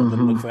those who are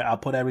looking for it. I'll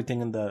put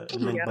everything in the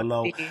link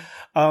below.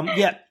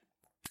 Yeah.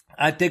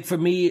 I think for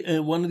me,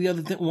 one of the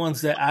other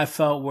ones that I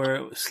felt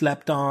were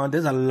slept on.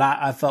 There's a lot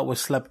I felt were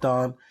slept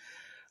on.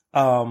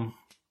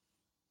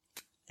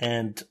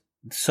 And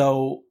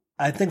so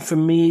I think for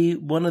me,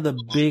 one of the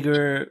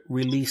bigger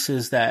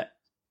releases that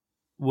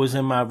was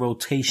in my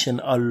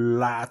rotation a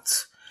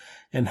lot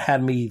and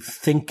had me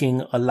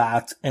thinking a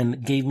lot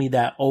and gave me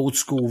that old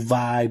school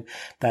vibe,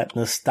 that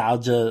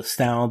nostalgia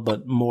sound,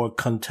 but more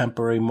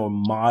contemporary, more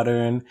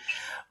modern,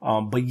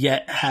 but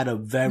yet had a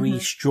very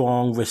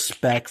strong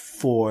respect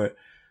for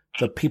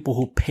the people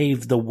who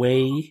paved the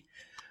way,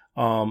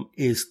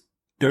 is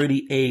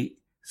 38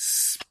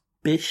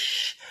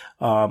 Spish.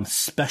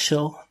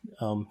 Special,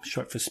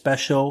 short for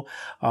Special,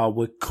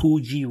 with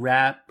Coogee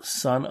Rap,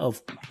 son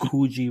of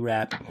Coogee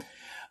Rap.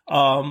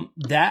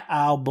 That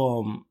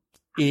album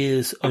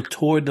is a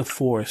tour de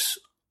force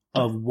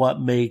of what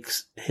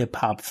makes hip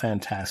hop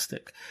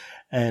fantastic.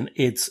 And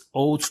it's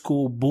old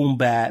school boom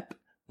bap,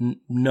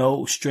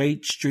 no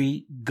straight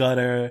street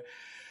gutter,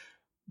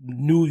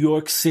 New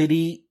York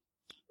City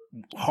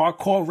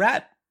hardcore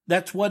rap.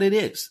 That's what it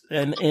is.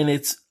 And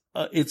it's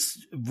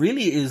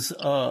really is,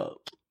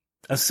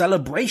 a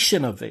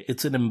celebration of it.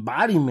 It's an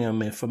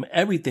embodiment from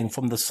everything,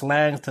 from the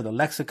slang to the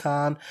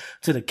lexicon,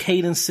 to the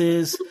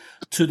cadences,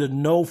 to the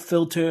no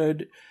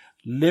filtered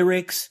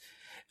lyrics.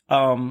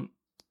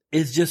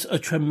 It's just a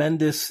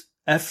tremendous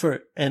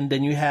effort. And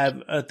then you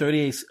have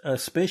 38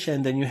 Spish,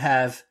 and then you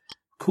have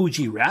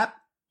Coogee Rap.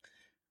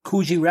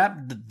 Coogee Rap,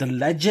 the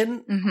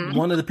legend,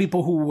 one of the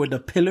people who were the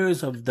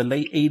pillars of the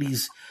late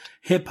 80s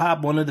hip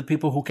hop, one of the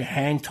people who can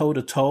hang toe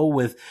to toe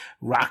with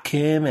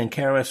Rakim and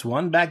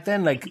KRS-One back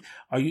then. Like,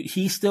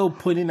 he's still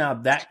putting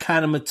out that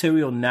kind of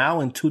material now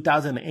in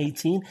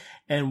 2018,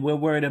 and we're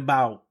worried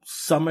about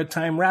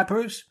summertime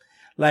rappers.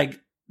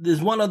 Like,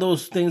 there's one of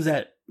those things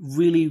that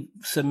really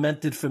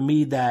cemented for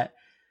me that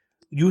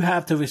you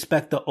have to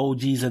respect the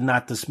OGs and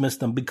not dismiss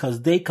them,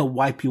 because they could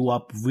wipe you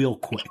up real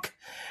quick.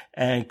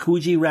 And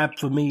Coogee Rap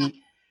for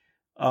me,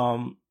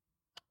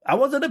 I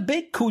wasn't a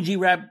big Kool G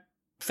Rap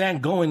fan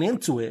going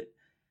into it.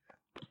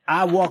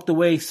 I walked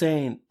away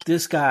saying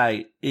this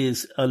guy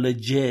is a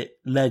legit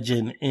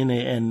legend in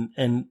it,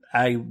 and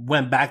I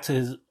went back to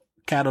his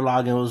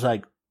catalog and was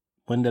like,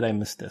 when did I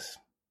miss this?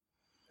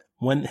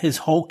 When his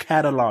whole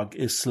catalog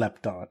is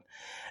slept on,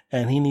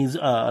 and he needs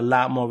a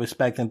lot more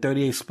respect. And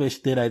 38 Spish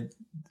did a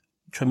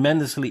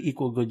tremendously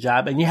equal good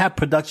job. And you have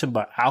production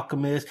by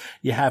Alchemist,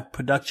 you have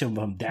production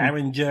from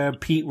Derringer,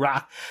 Pete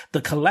Rock.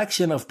 The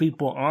collection of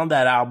people on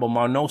that album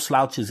are no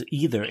slouches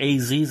either.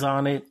 AZ's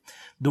on it,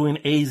 doing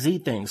AZ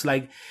things.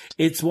 Like,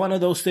 it's one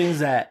of those things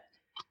that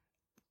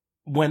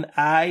when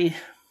I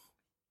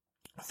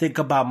think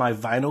about my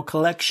vinyl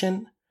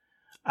collection,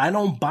 I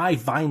don't buy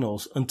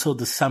vinyls until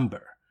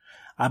December.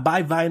 I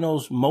buy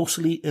vinyls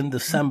mostly in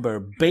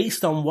December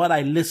based on what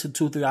I listen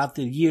to throughout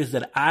the years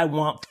that I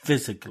want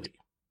physically.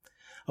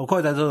 Of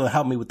course, that doesn't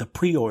help me with the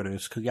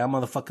pre-orders, because y'all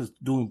motherfuckers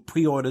doing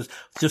pre-orders,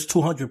 just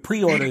 200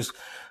 pre-orders.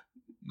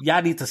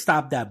 Y'all need to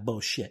stop that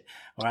bullshit.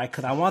 All right?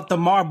 Because I want the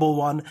marble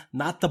one,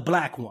 not the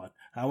black one.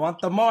 I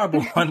want the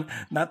marble one,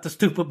 not the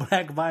stupid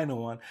black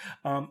vinyl one.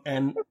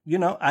 And you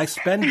know, I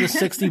spend the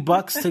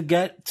 $60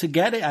 to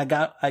get it.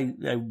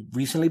 I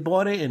recently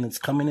bought it and it's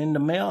coming in the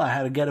mail. I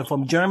had to get it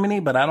from Germany,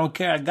 but I don't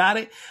care. I got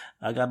it.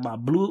 I got my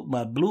blue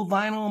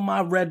vinyl and my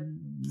red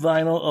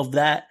vinyl of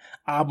that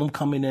album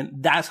coming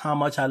in. That's how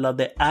much I loved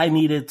it. I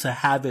needed to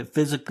have it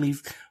physically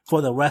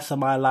for the rest of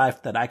my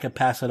life, that I could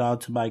pass it on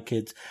to my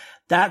kids.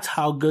 That's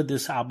how good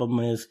this album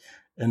is.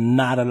 And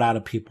not a lot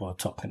of people are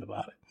talking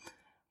about it.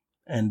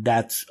 And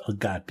that's a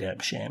goddamn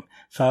shame.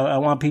 So I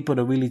want people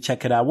to really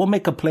check it out. We'll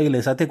make a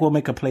playlist. I think we'll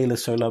make a playlist,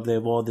 Sir Love,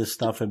 of all this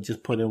stuff and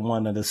just put in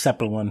one and a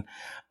separate one.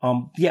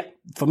 Yeah,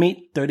 for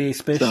me, 38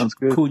 Spish,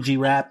 Kool G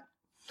Rap,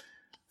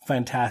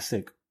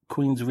 fantastic.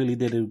 Queens really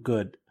did it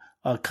good.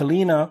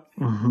 Kalina,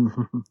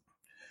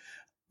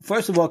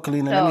 first of all,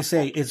 Kalina, let me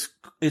say,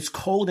 it's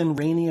cold and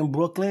rainy in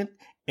Brooklyn,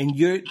 and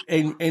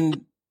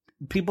and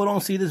people don't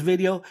see this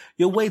video.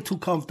 You're way too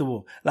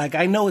comfortable. Like,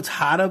 I know it's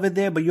hot over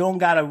there, but you don't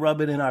gotta rub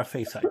it in our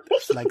face like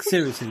this. Like,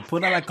 seriously,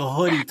 put on like a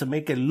hoodie to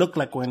make it look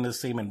like we're in the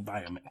same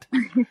environment.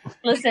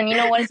 Listen, you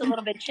know what? It's a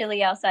little bit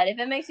chilly outside. If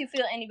it makes you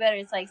feel any better,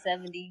 it's like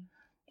 70.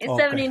 It's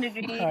okay. 70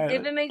 degrees. Right.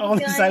 If it makes you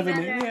feel 70,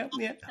 any better.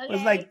 Yeah. Okay.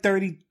 It's like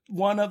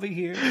 31 over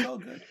here. It's all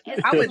good.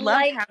 I would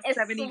love to have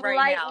 70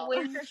 right now.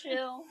 Winter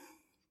chill.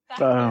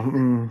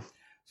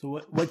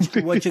 So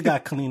what you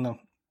got, Kalina?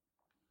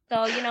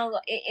 So, you know,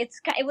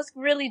 it was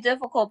really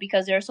difficult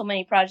because there are so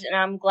many projects, and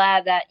I'm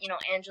glad that, you know,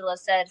 Angela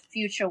said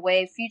Future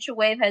Wave. Future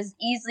Wave has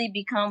easily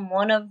become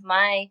one of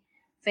my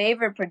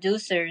favorite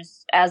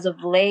producers as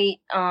of late,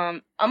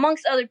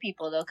 amongst other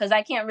people, though, because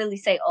I can't really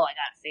say, oh, I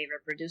got a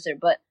favorite producer,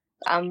 but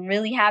I'm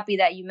really happy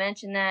that you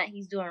mentioned that.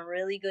 He's doing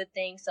really good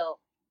things, so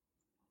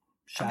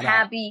I'm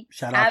happy.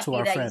 Shout out to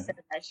our that friend. You said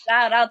that.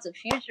 Shout out to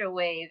Future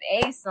Wave,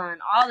 A-Sun,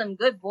 all them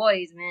good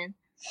boys, man.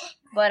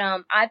 But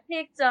I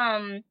picked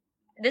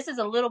this is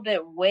a little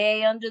bit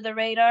way under the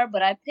radar,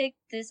 but I picked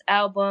this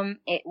album.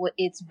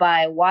 It's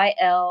by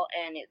YL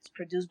and it's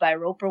produced by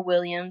Roper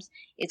Williams.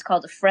 It's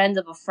called A Friend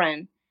of a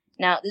Friend.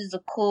 Now, this is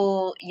a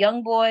cool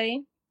young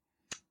boy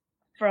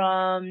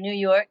from New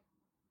York.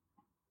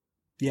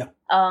 Yeah.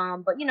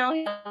 But you know,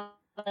 he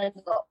has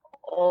an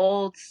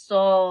old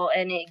soul,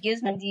 and it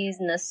gives me these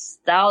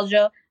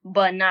nostalgia,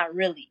 but not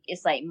really.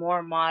 It's like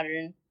more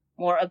modern,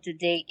 more up to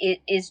date.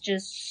 It's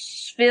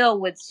just filled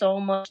with so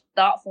much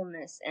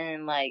thoughtfulness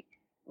and like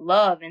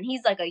love, and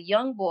he's like a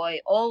young boy,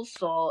 old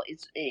soul.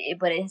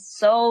 But it's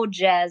so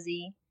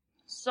jazzy,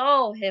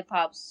 so hip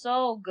hop,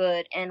 so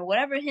good, and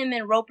whatever him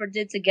and Roper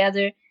did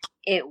together,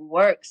 it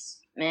works,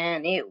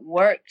 man. It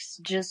works.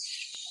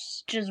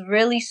 Just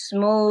really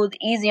smooth,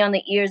 easy on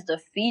the ears. The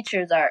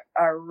features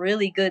are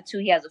really good too.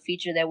 He has a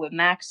feature there with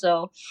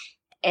Maxo,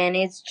 and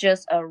it's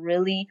just a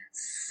really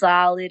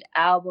solid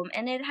album.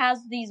 And it has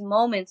these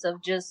moments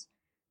of just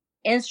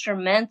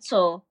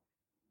instrumental.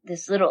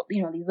 These little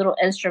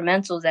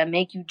instrumentals that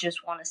make you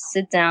just want to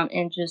sit down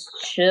and just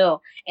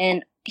chill.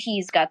 And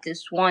he's got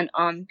this one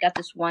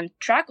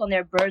track on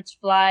there, Birds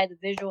Fly. The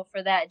visual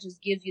for that just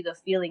gives you the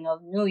feeling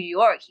of New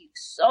York. He's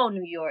so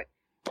New York.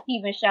 He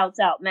even shouts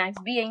out Max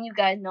B, and you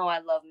guys know I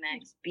love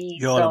Max B.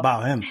 You're all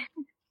about him.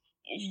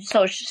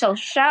 So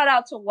shout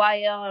out to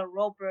YL and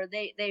Roper.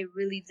 They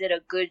really did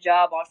a good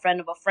job on Friend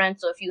of a Friend.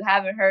 So if you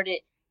haven't heard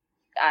it,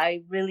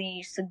 I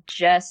really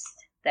suggest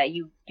that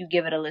you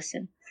give it a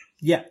listen.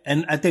 Yeah,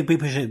 and I think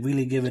people should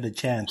really give it a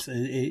chance.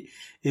 It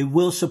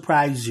will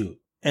surprise you.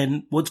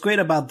 And what's great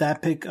about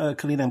that pick,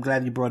 Kalina, I'm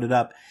glad you brought it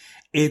up.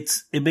 It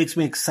makes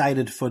me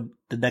excited for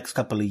the next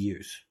couple of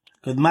years.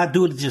 Because my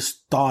dude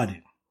just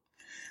started.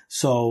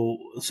 So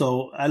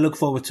I look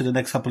forward to the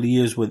next couple of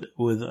years with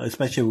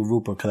especially with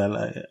Rupert,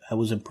 because I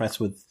was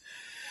impressed with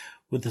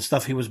the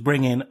stuff he was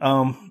bringing.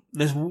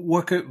 Let's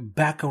work it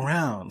back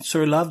around.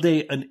 Sir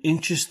Loveday, an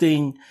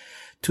interesting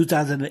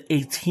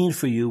 2018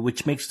 for you,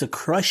 which makes the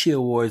Crushy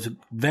Awards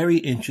very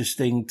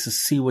interesting to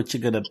see what you're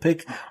going to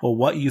pick or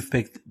what you've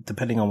picked,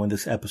 depending on when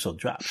this episode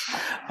drops.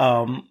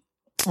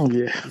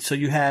 Yeah. So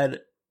you had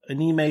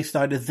Anime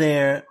started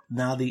there.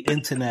 Now the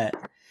internet.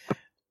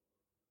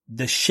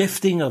 The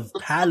shifting of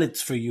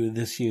palettes for you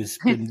this year has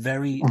been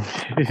very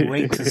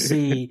great to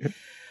see.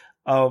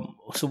 So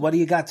what do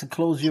you got to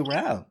close your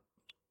round?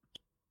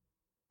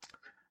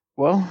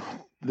 Well,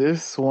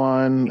 this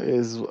one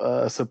is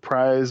a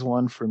surprise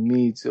one for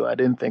me too. I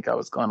didn't think I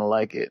was gonna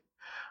like it.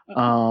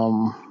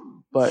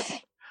 But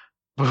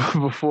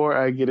before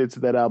I get into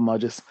that album, I'll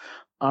just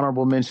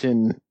honorable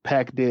mention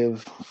Pac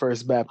Div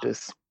First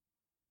Baptist.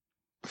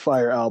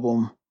 Fire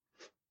album,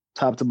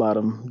 top to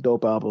bottom,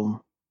 dope album.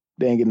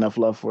 They ain't get enough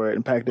love for it.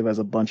 And Pac Div has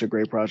a bunch of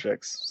great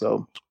projects.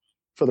 So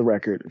for the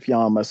record, if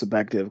y'all mess with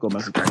Pac Div, go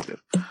mess with Pac Div.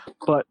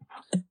 But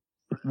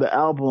the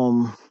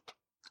album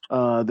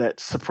that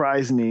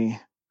surprised me,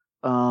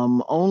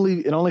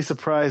 only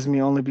surprised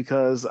me only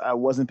because I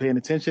wasn't paying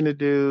attention to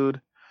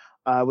dude.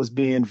 I was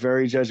being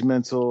very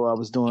judgmental. I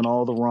was doing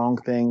all the wrong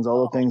things,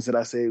 all the things that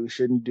I say we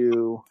shouldn't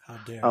do. How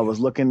dare I you? was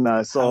looking.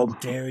 I saw. How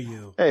dare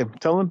you? Hey,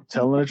 telling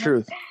the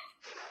truth.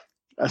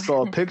 I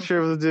saw a picture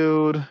of the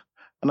dude,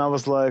 and I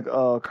was like,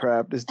 "Oh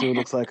crap! This dude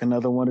looks like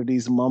another one of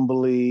these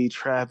mumbly,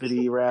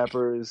 trappity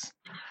rappers.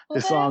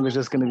 This song is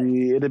just gonna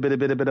be a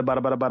bit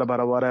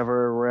about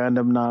whatever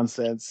random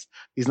nonsense.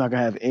 He's not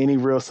gonna have any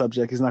real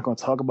subject. He's not gonna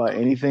talk about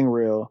anything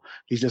real.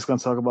 He's just gonna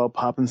talk about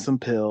popping some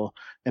pill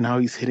and how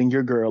he's hitting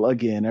your girl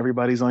again.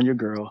 Everybody's on your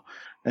girl,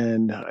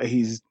 and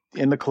he's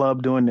in the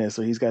club doing this,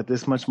 or he's got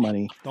this much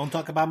money. Don't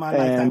talk about my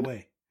life that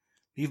way.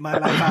 Leave my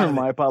life out of it.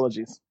 My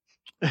apologies."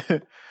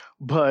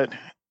 But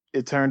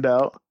it turned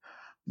out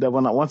that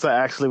once I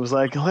actually was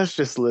like, let's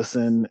just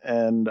listen,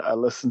 and I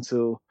listened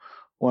to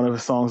one of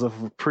his songs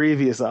of a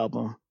previous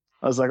album,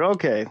 I was like,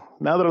 okay,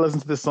 now that I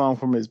listened to this song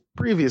from his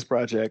previous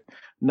project,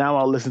 now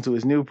I'll listen to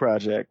his new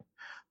project.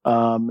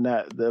 Now,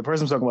 the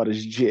person I'm talking about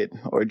is JID,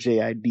 or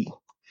JID.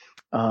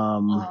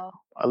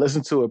 I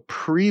listened to a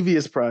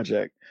previous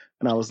project,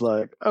 and I was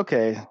like,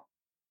 okay,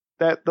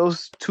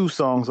 those two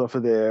songs off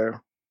of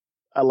there,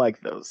 I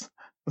like those.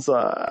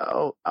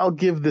 So I'll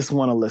give this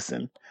one a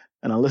listen.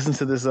 And I listened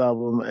to this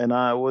album, and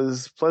I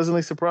was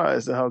pleasantly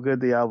surprised at how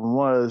good the album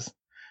was,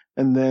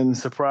 and then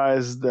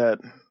surprised at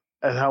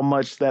how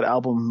much that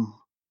album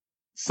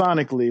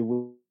sonically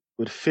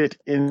would fit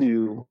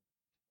into,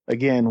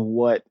 again,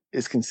 what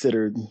is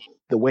considered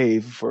the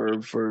wave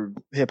for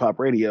hip hop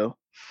radio.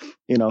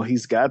 You know,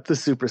 he's got the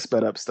super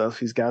sped up stuff,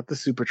 he's got the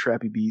super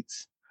trappy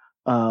beats,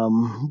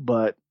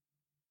 but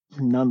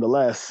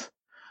nonetheless,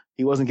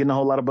 he wasn't getting a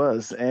whole lot of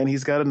buzz, and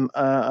he's got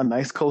a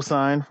nice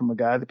cosign from a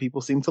guy that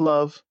people seem to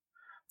love.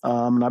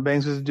 And I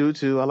bangs with the dude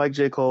too. I like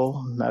J.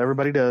 Cole. Not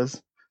everybody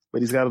does,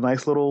 but he's got a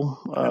nice little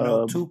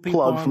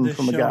plug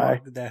from a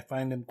guy that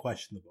find him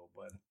questionable.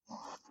 But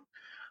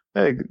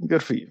hey,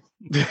 good for you.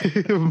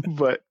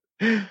 But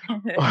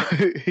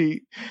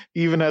he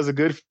even has a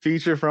good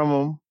feature from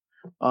him.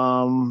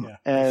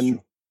 And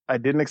I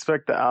didn't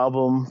expect the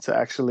album to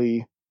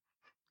actually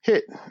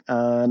hit.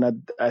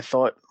 And I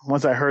thought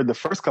once I heard the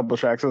first couple of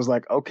tracks, I was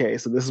like, okay,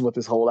 so this is what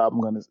this whole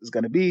album is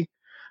going to be.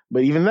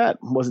 But even that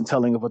wasn't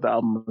telling of what the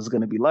album was going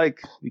to be like,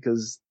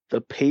 because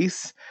the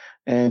pace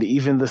and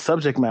even the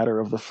subject matter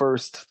of the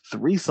first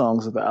three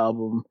songs of the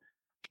album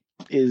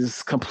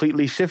is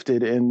completely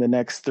shifted in the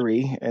next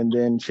three, and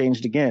then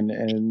changed again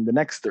in the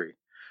next three.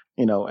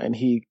 You know, and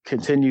he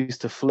continues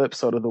to flip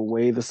sort of the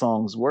way the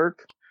songs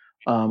work.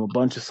 A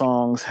bunch of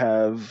songs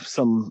have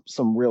some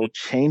real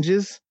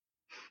changes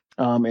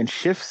and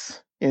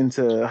shifts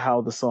into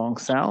how the song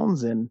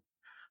sounds, and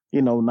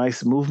you know,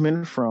 nice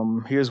movement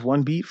from here's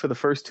one beat for the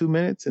first 2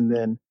 minutes, and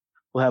then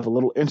we'll have a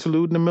little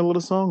interlude in the middle of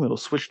the song. It'll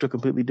switch to a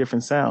completely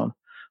different sound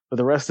for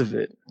the rest of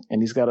it.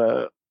 And he's got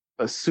a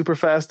super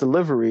fast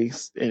delivery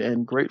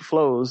and great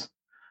flows,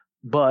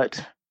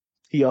 but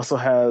he also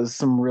has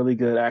some really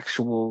good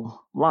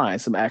actual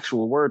lines, some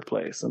actual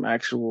wordplay, some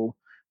actual,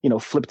 you know,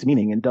 flipped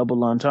meaning and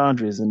double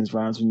entendres in his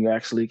rhymes when you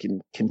actually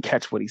can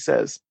catch what he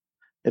says.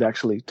 It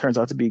actually turns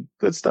out to be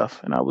good stuff.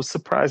 And I was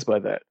surprised by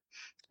that.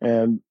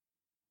 And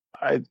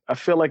I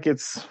feel like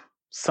it's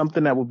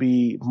something that will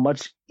be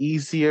much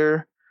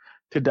easier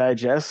to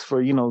digest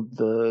for, you know,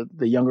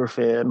 the younger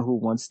fan who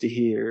wants to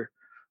hear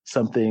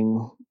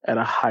something at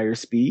a higher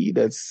speed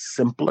that's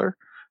simpler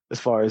as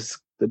far as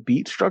the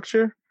beat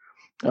structure.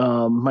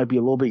 Might be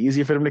a little bit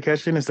easier for them to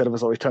catch in instead of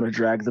us always trying to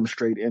drag them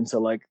straight into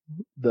like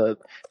the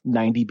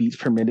 90 beats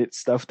per minute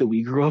stuff that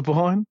we grew up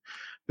on.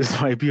 This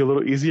might be a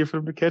little easier for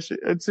them to catch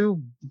it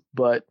too,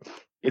 but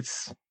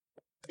it's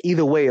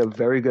either way a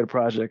very good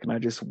project, and I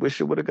just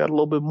wish it would have got a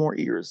little bit more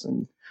ears,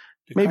 and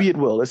maybe it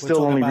will. It's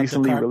still only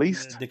recently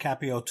released.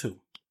 DiCaprio 2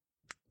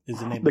 is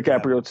the name.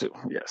 DiCaprio 2,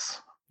 yes.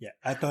 Yeah,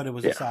 I thought it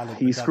was a solid.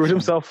 He screwed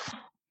himself.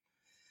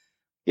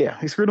 Yeah,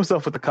 he screwed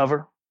himself with the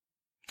cover.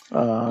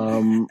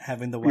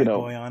 Having the white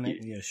boy on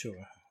it. Yeah, sure.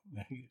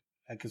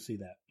 I can see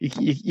that.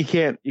 You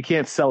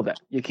can't sell that.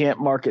 You can't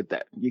market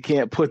that. You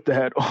can't put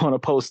that on a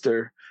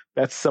poster.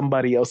 That's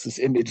somebody else's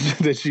image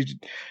that you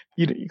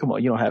come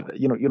on, you don't have that.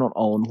 You don't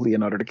own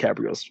Leonardo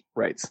DiCaprio's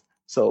rights.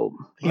 So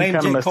he kind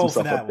of messed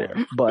himself up there.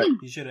 But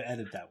he should have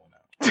edited that one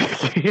out.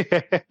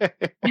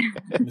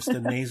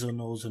 Mr. Nasal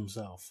knows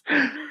himself.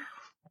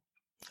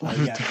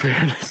 Yeah,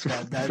 Fair enough.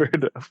 Fair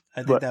enough.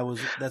 I think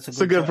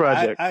that's a good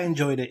project. I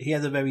enjoyed it. He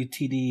has a very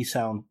TDE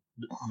sound,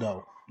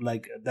 though.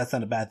 Like, that's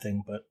not a bad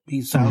thing, but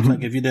he sounds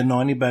like if you didn't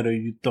know any better,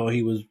 you thought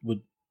he was with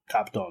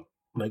Top Dog.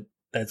 Like,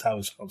 that's how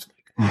it sounds like.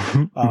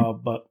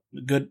 But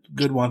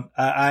good one.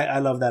 I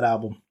love that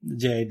album,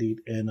 JID,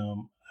 and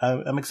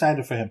I'm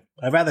excited for him.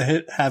 I'd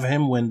rather have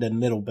him win than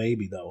Little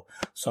Baby, though.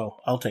 So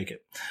I'll take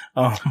it.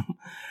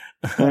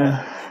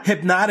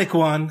 Hypnotic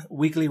One,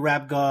 Weekly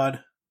Rap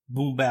God,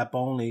 Boom Bap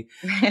Only.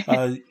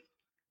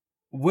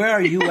 Where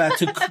are you at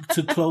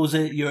to close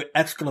it? Your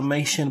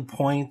exclamation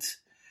point,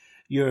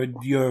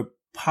 your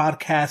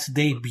podcast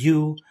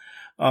debut.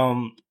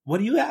 What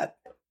are you at?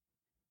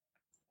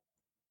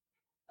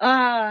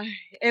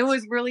 It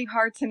was really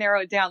hard to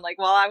narrow it down. Like,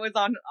 while I was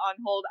on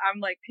hold, I'm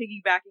like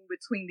piggybacking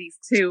between these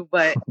two,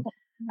 but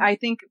I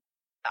think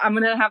I'm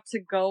going to have to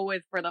go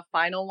with, for the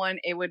final one,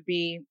 it would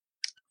be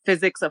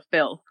Physics of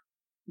Filth,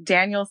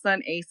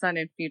 Daniel-san, A-Sun,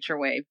 and Future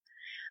Wave.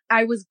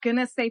 I was going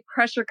to say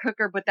Pressure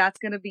Cooker, but that's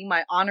going to be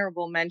my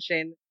honorable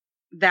mention.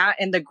 That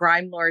and the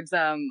Grime Lords,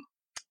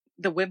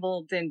 the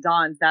Wimbledon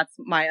Dons, that's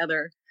my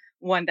other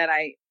one that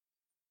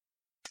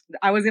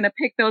I was going to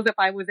pick those if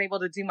I was able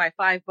to do my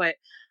 5, but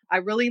I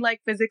really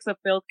like Physics of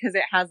Filth because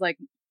it has, like,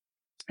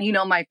 you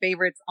know, my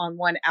favorites on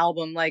one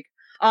album. Like,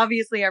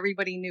 obviously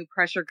everybody knew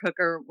Pressure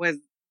Cooker was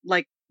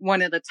like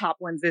one of the top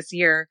ones this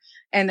year.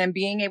 And then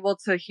being able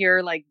to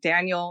hear like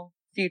Daniel,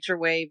 Future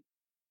Wave,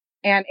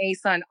 and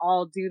A-Sun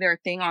all do their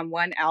thing on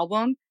one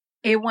album,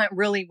 it went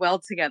really well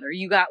together.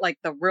 You got like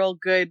the real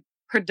good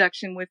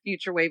production with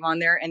Future Wave on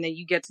there. And then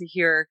you get to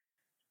hear,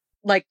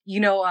 like, you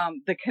know,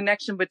 the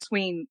connection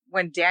between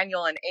when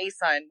Daniel and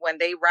A-Sun, when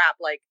they rap,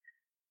 like,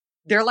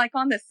 they're like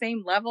on the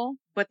same level,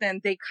 but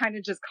then they kind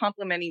of just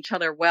complement each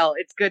other well.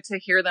 It's good to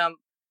hear them,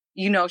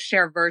 you know,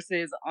 share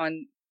verses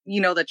on,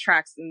 you know, the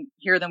tracks and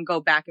hear them go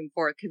back and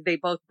forth because they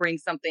both bring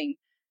something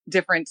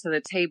different to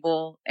the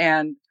table.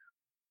 And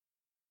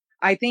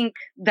I think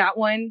that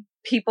one,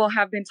 people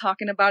have been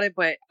talking about it,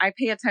 but I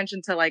pay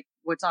attention to like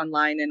what's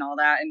online and all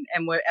that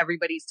and what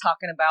everybody's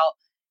talking about.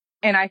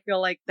 And I feel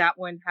like that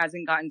one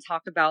hasn't gotten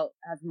talked about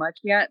as much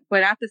yet.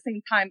 But at the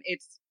same time,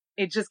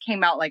 it just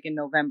came out like in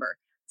November.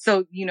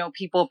 So, you know,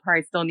 people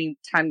probably still need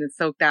time to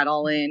soak that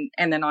all in.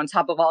 And then on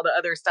top of all the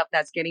other stuff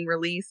that's getting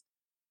released.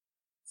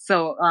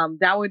 So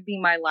that would be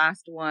my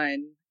last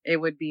one. It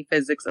would be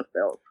Physics of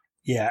Filth.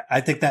 Yeah,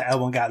 I think that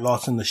album got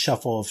lost in the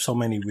shuffle of so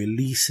many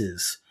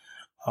releases,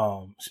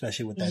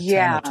 especially with that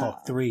Tana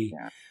Talk 3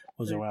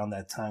 was around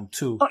that time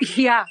too. Oh,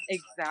 yeah,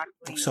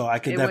 exactly. So I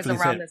could definitely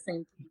was around say, the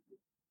same.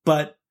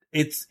 But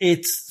it's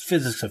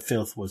Physics of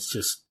Filth was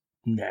just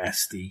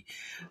nasty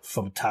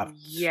from top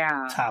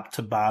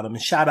to bottom.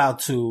 And shout out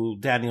to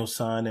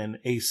Daniel-san and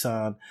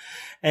A-Sun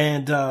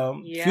and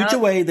Future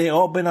Wave. They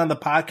all been on the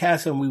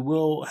podcast, and we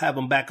will have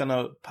them back on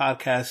the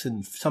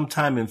podcast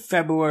sometime in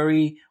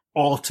February,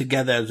 all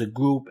together as a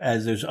group,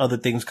 as there's other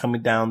things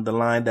coming down the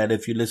line that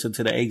if you listen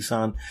to the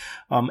A-Sun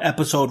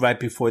episode right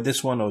before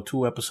this one, or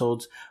 2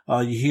 episodes,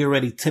 he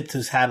already tipped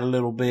his hat a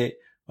little bit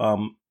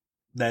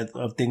that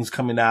of things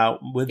coming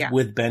out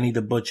with Benny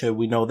the Butcher.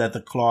 We know that the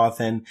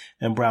Cloth and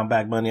Brown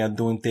Bag Money are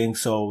doing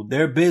things, so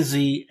they're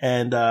busy,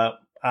 and I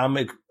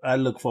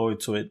look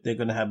forward to it. They're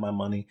gonna have my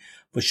money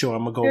for sure.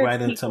 I'm gonna go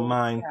right into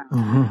mine.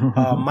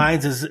 Yeah. Mine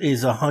is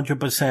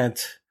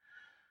 100%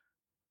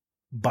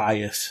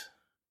 bias.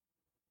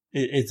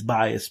 It's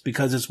biased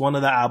because it's one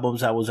of the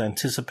albums I was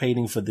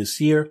anticipating for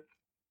this year.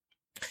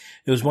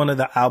 It was one of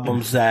the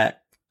albums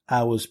that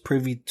I was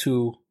privy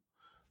to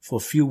for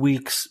a few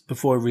weeks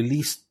before it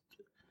released.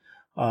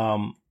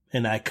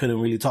 And I couldn't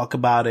really talk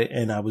about it,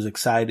 and I was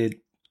excited.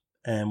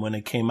 And when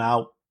it came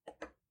out,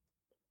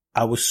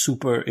 I was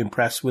super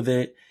impressed with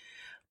it,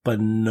 but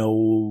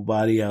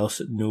nobody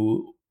else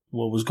knew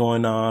what was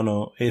going on,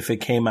 or if it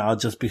came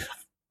out, just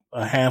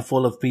a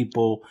handful of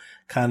people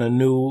kind of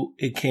knew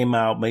it came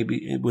out,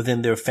 maybe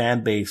within their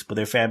fan base, but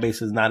their fan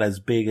base is not as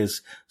big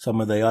as some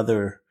of the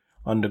other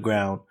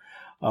underground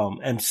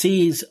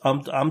MCs.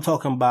 I'm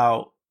talking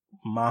about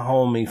my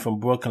homie from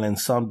Brooklyn,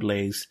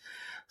 Sunblaze.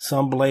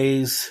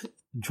 Sunblaze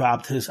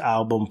dropped his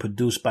album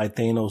produced by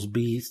Thanos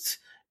Beats,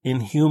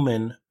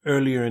 Inhuman,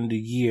 earlier in the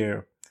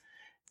year.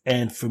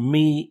 And for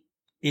me,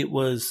 it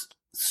was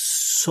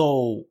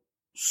so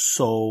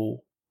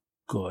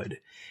good.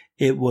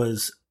 It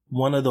was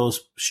one of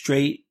those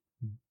straight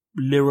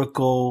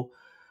lyrical,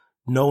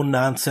 no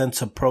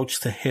nonsense approach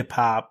to hip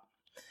hop.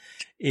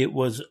 It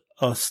was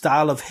a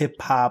style of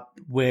hip hop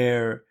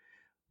where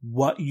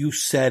what you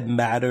said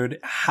mattered,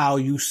 how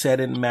you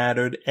said it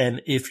mattered,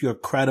 and if you're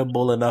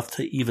credible enough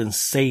to even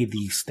say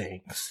these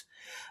things.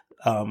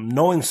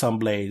 Knowing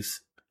Sunblaze,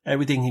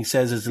 everything he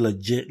says is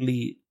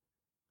legitly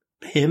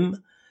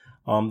him.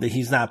 That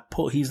he's not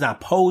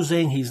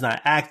posing, he's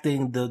not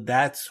acting.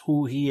 That's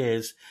who he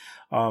is.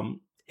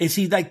 Is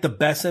he like the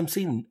best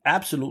MC?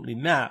 Absolutely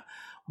not.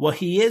 What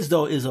he is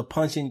though is a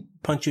punch you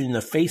in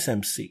the face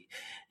MC.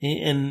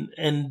 And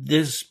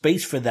there's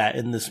space for that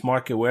in this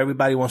market where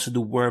everybody wants to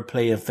do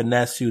wordplay and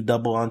finesse you,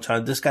 double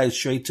entendre. This guy is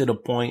straight to the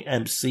point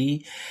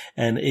MC,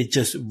 and it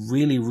just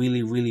really,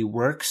 really, really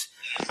works.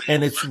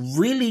 And it's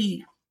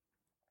really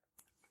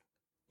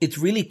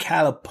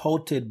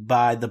catapulted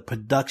by the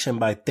production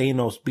by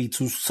Thanos Beats,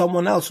 who's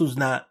someone else who's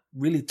not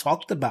really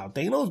talked about.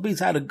 Thanos Beats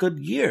had a good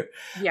year.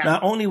 Yeah.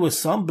 Not only with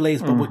Sunblaze,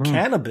 but with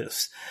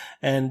Cannabis.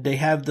 And they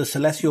have the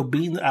Celestial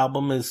Beans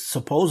album is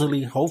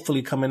supposedly,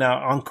 hopefully coming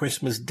out on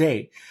Christmas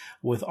Day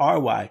with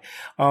RY.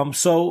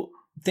 So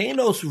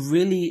Thanos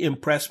really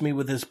impressed me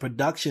with his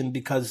production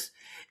because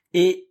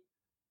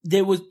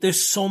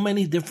there's so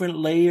many different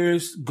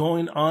layers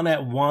going on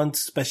at once,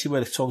 especially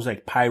with songs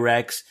like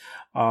Pyrex,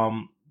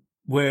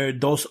 where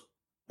those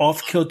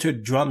off-kilter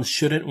drums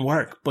shouldn't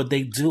work, but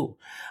they do.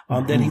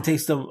 Then he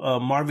takes the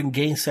Marvin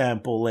Gaye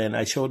sample, and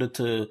I showed it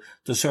to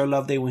Sir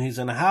Loveday when he's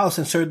in the house,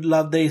 and Sir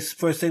Loveday's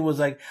first thing was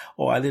like,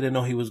 oh, I didn't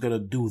know he was going to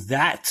do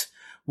that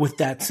with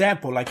that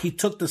sample. Like, he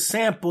took the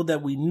sample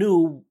that we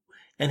knew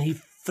and he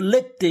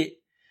flipped it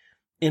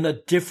in a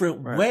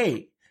different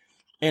way.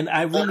 And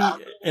I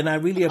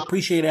really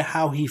appreciated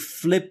how he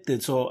flipped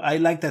it. So I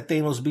like that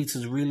Thanos Beats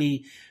has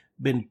really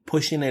been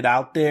pushing it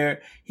out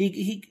there.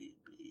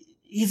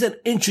 He's an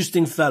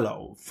interesting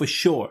fellow for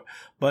sure,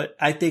 but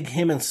I think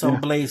him and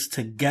Sunblaze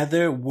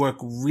together work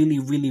really,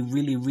 really,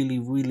 really, really,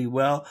 really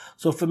well.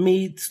 So for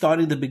me,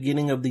 starting the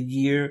beginning of the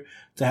year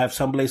to have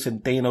Sunblaze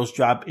and Thanos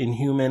drop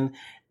Inhuman,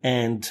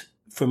 and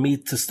for me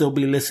to still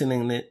be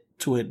listening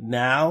to it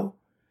now,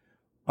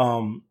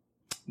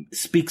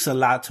 speaks a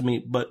lot to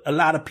me. But a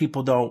lot of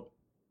people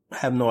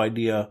have no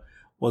idea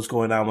what's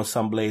going on with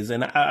Sunblaze,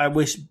 and I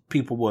wish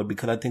people would,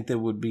 because I think they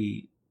would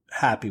be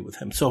happy with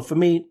him. So for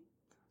me,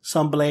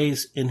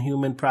 Sunblaze,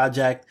 Inhuman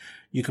Project.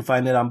 You can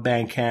find it on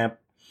Bandcamp.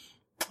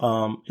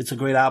 It's a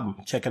great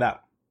album. Check it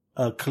out.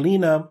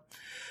 Kalina,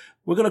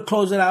 we're going to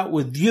close it out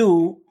with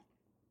you.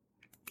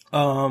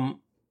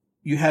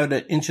 You had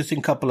an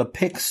interesting couple of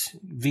picks.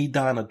 V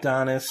Don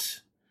Adonis.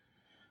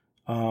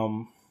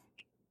 YL.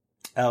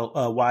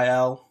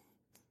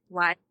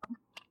 Why?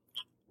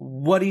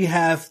 What do you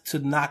have to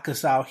knock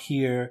us out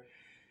here?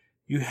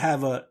 You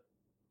have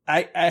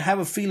I have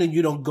a feeling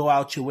you don't go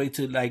out your way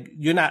to, like,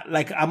 you're not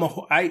like,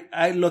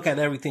 I look at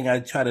everything. I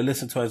try to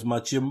listen to as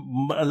much. You're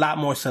a lot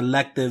more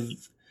selective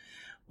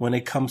when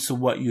it comes to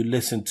what you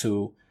listen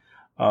to.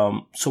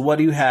 So what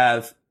do you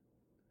have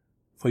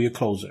for your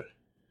closer?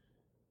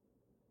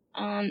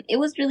 It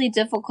was really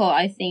difficult,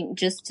 I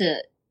think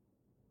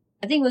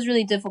it was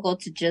really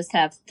difficult to just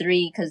have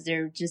three, because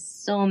there are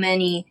just so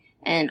many.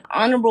 And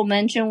honorable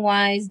mention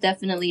wise,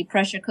 definitely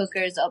Pressure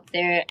Cookers up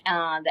there,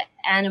 the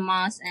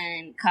Animas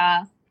and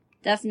Ka.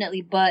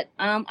 Definitely, but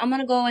I'm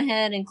gonna go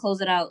ahead and close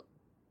it out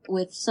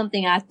with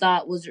something I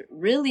thought was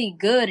really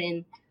good,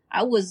 and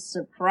I was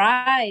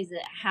surprised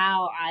at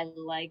how I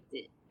liked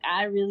it.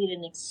 I really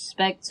didn't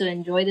expect to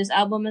enjoy this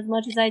album as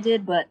much as I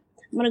did, but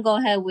I'm gonna go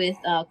ahead with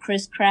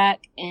Chris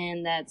Crack,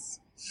 and that's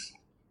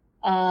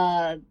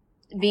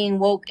Being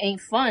Woke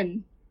Ain't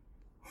Fun.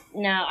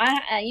 Now,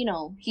 I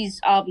he's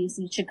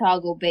obviously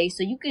Chicago based,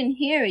 so you can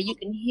hear it. You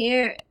can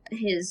hear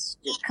his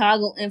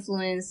Chicago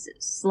influence,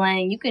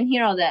 slang. You can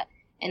hear all that.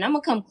 And I'm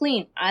gonna come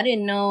clean. I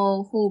didn't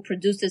know who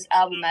produced this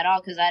album at all,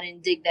 because I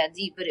didn't dig that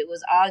deep, but it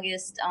was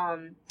August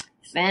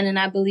Fannin,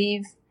 I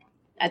believe.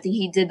 I think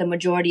he did the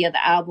majority of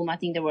the album. I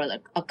think there were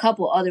like a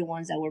couple other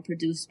ones that were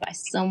produced by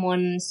some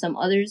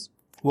others.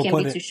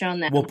 Can't be too sure on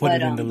that. We'll put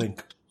it in the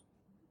link.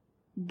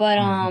 But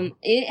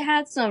it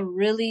had some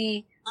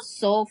really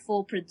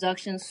soulful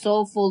production,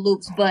 soulful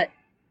loops, but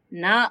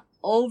not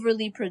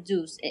overly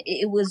produced.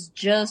 It was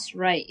just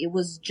right. It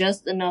was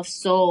just enough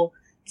soul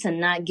to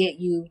not get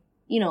you,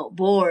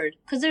 bored.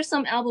 Because there's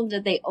some albums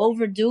that they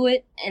overdo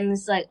it, and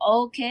it's like,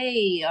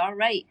 okay, all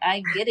right,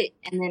 I get it.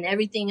 And then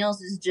everything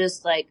else is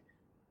just like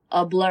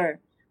a blur.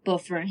 But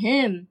for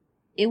him,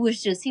 it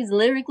was just, he's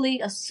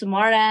lyrically a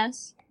smart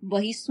ass,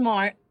 but he's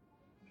smart.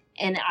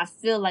 And I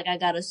feel like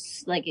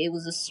it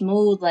was a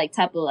smooth, like,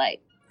 type of,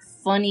 like,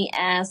 funny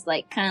ass,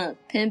 like, kind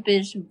of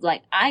pimpish,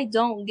 like, I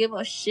don't give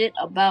a shit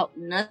about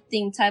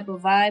nothing type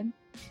of vibe.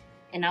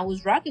 And I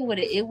was rocking with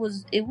it. It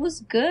was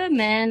good,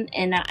 man.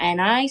 And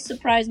I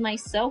surprised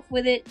myself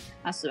with it.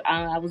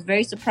 I was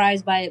very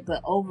surprised by it,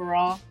 but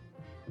overall,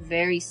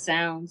 very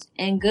sound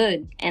and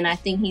good. And I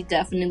think he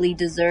definitely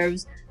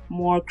deserves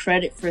more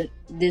credit for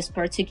this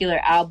particular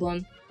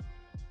album.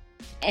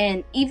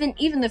 And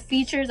even the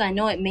features, I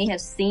know it may have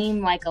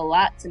seemed like a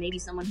lot to maybe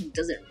someone who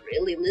doesn't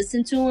really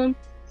listen to him,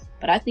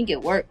 but I think it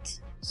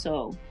worked.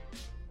 So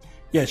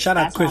yeah, shout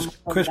out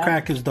Chris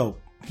Crack is dope.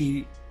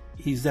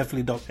 He's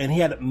definitely dope, and he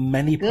had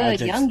many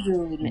projects. Good young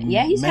dude.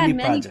 Yeah, he's had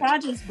many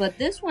projects, but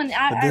this one,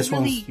 I got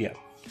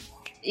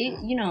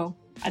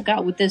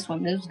with this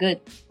one. It was good.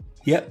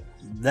 Yep,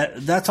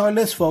 that's our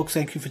list, folks.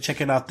 Thank you for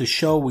checking out the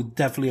show. We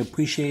definitely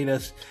appreciate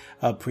us.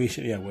 We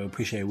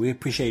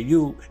appreciate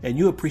you, and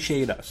you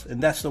appreciate us,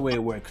 and that's the way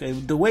it works.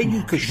 And the way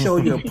you could show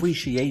your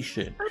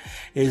appreciation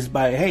is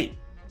by, hey,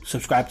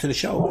 subscribe to the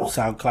show.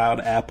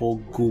 SoundCloud, Apple,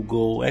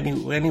 Google,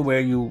 anywhere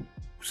you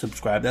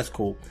subscribe. That's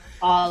cool.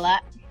 All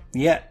that.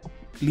 Yeah.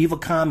 Leave a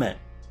comment.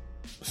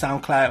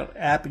 SoundCloud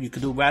app, you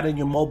can do right in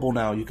your mobile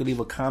now. You can leave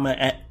a comment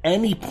at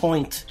any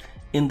point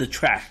in the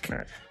track.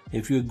 Right.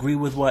 If you agree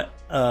with what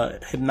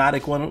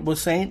Hypnotic One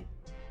was saying,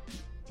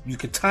 you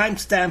could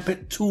timestamp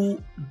it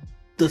to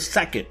the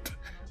second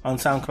on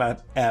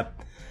SoundCloud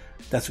app.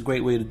 That's a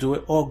great way to do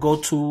it. Or go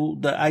to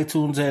the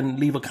iTunes and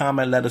leave a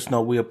comment. Let us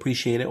know. We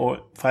appreciate it.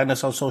 Or find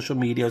us on social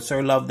media.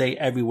 Sir Love Day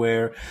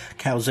everywhere.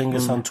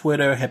 Calzingas on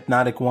Twitter.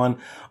 Hypnotic One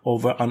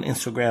over on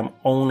Instagram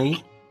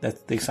only.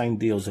 That they sign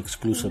deals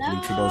exclusively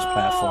to those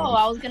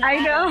platforms. I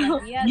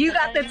know. You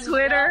got the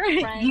Twitter.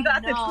 You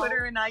got the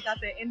Twitter, and I got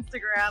the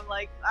Instagram.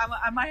 Like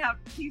I might have.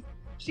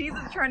 She's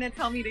trying to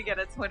tell me to get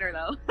a Twitter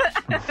though.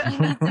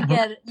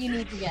 You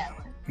need to get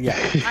one. Yeah.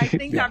 I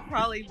think I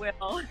probably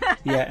will.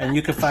 Yeah, and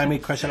you can find me,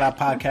 Crush It Out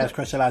Podcast,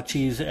 Crush It Out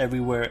Cheese,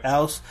 everywhere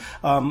else.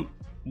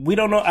 We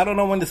don't know. I don't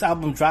know when this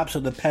album drops,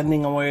 so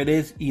depending on where it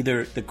is,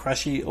 either the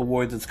Crushy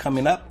Awards is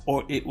coming up,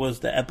 or it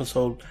was the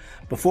episode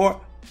before.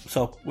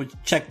 So we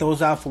check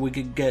those out, for we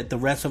could get the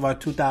rest of our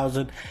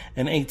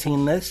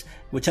 2018 list.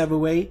 Whichever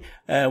way,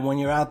 when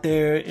you're out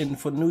there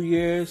for New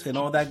Year's and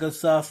all that good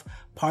stuff,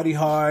 party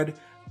hard,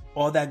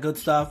 all that good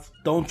stuff.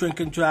 Don't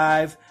drink and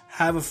drive.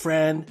 Have a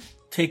friend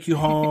take you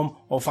home,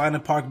 or find a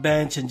park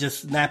bench and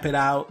just nap it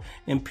out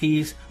in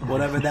peace,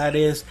 whatever that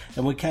is.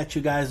 And we catch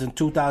you guys in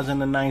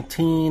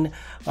 2019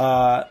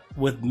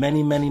 with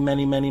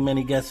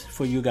many guests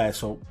for you guys.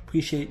 So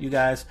appreciate you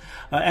guys.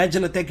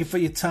 Angela, thank you for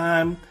your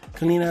time.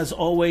 Kalina, as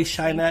always,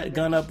 shine that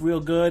gun up real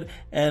good.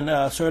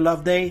 And Sir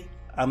Love Day,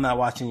 I'm not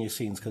watching your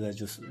scenes because that's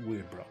just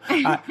weird, bro.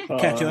 I'll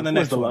catch you on the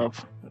next one.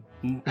 Love?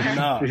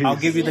 No, I'll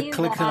give you the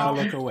clicks and I'll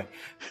look away.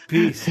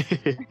 Peace.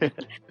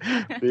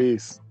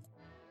 Peace.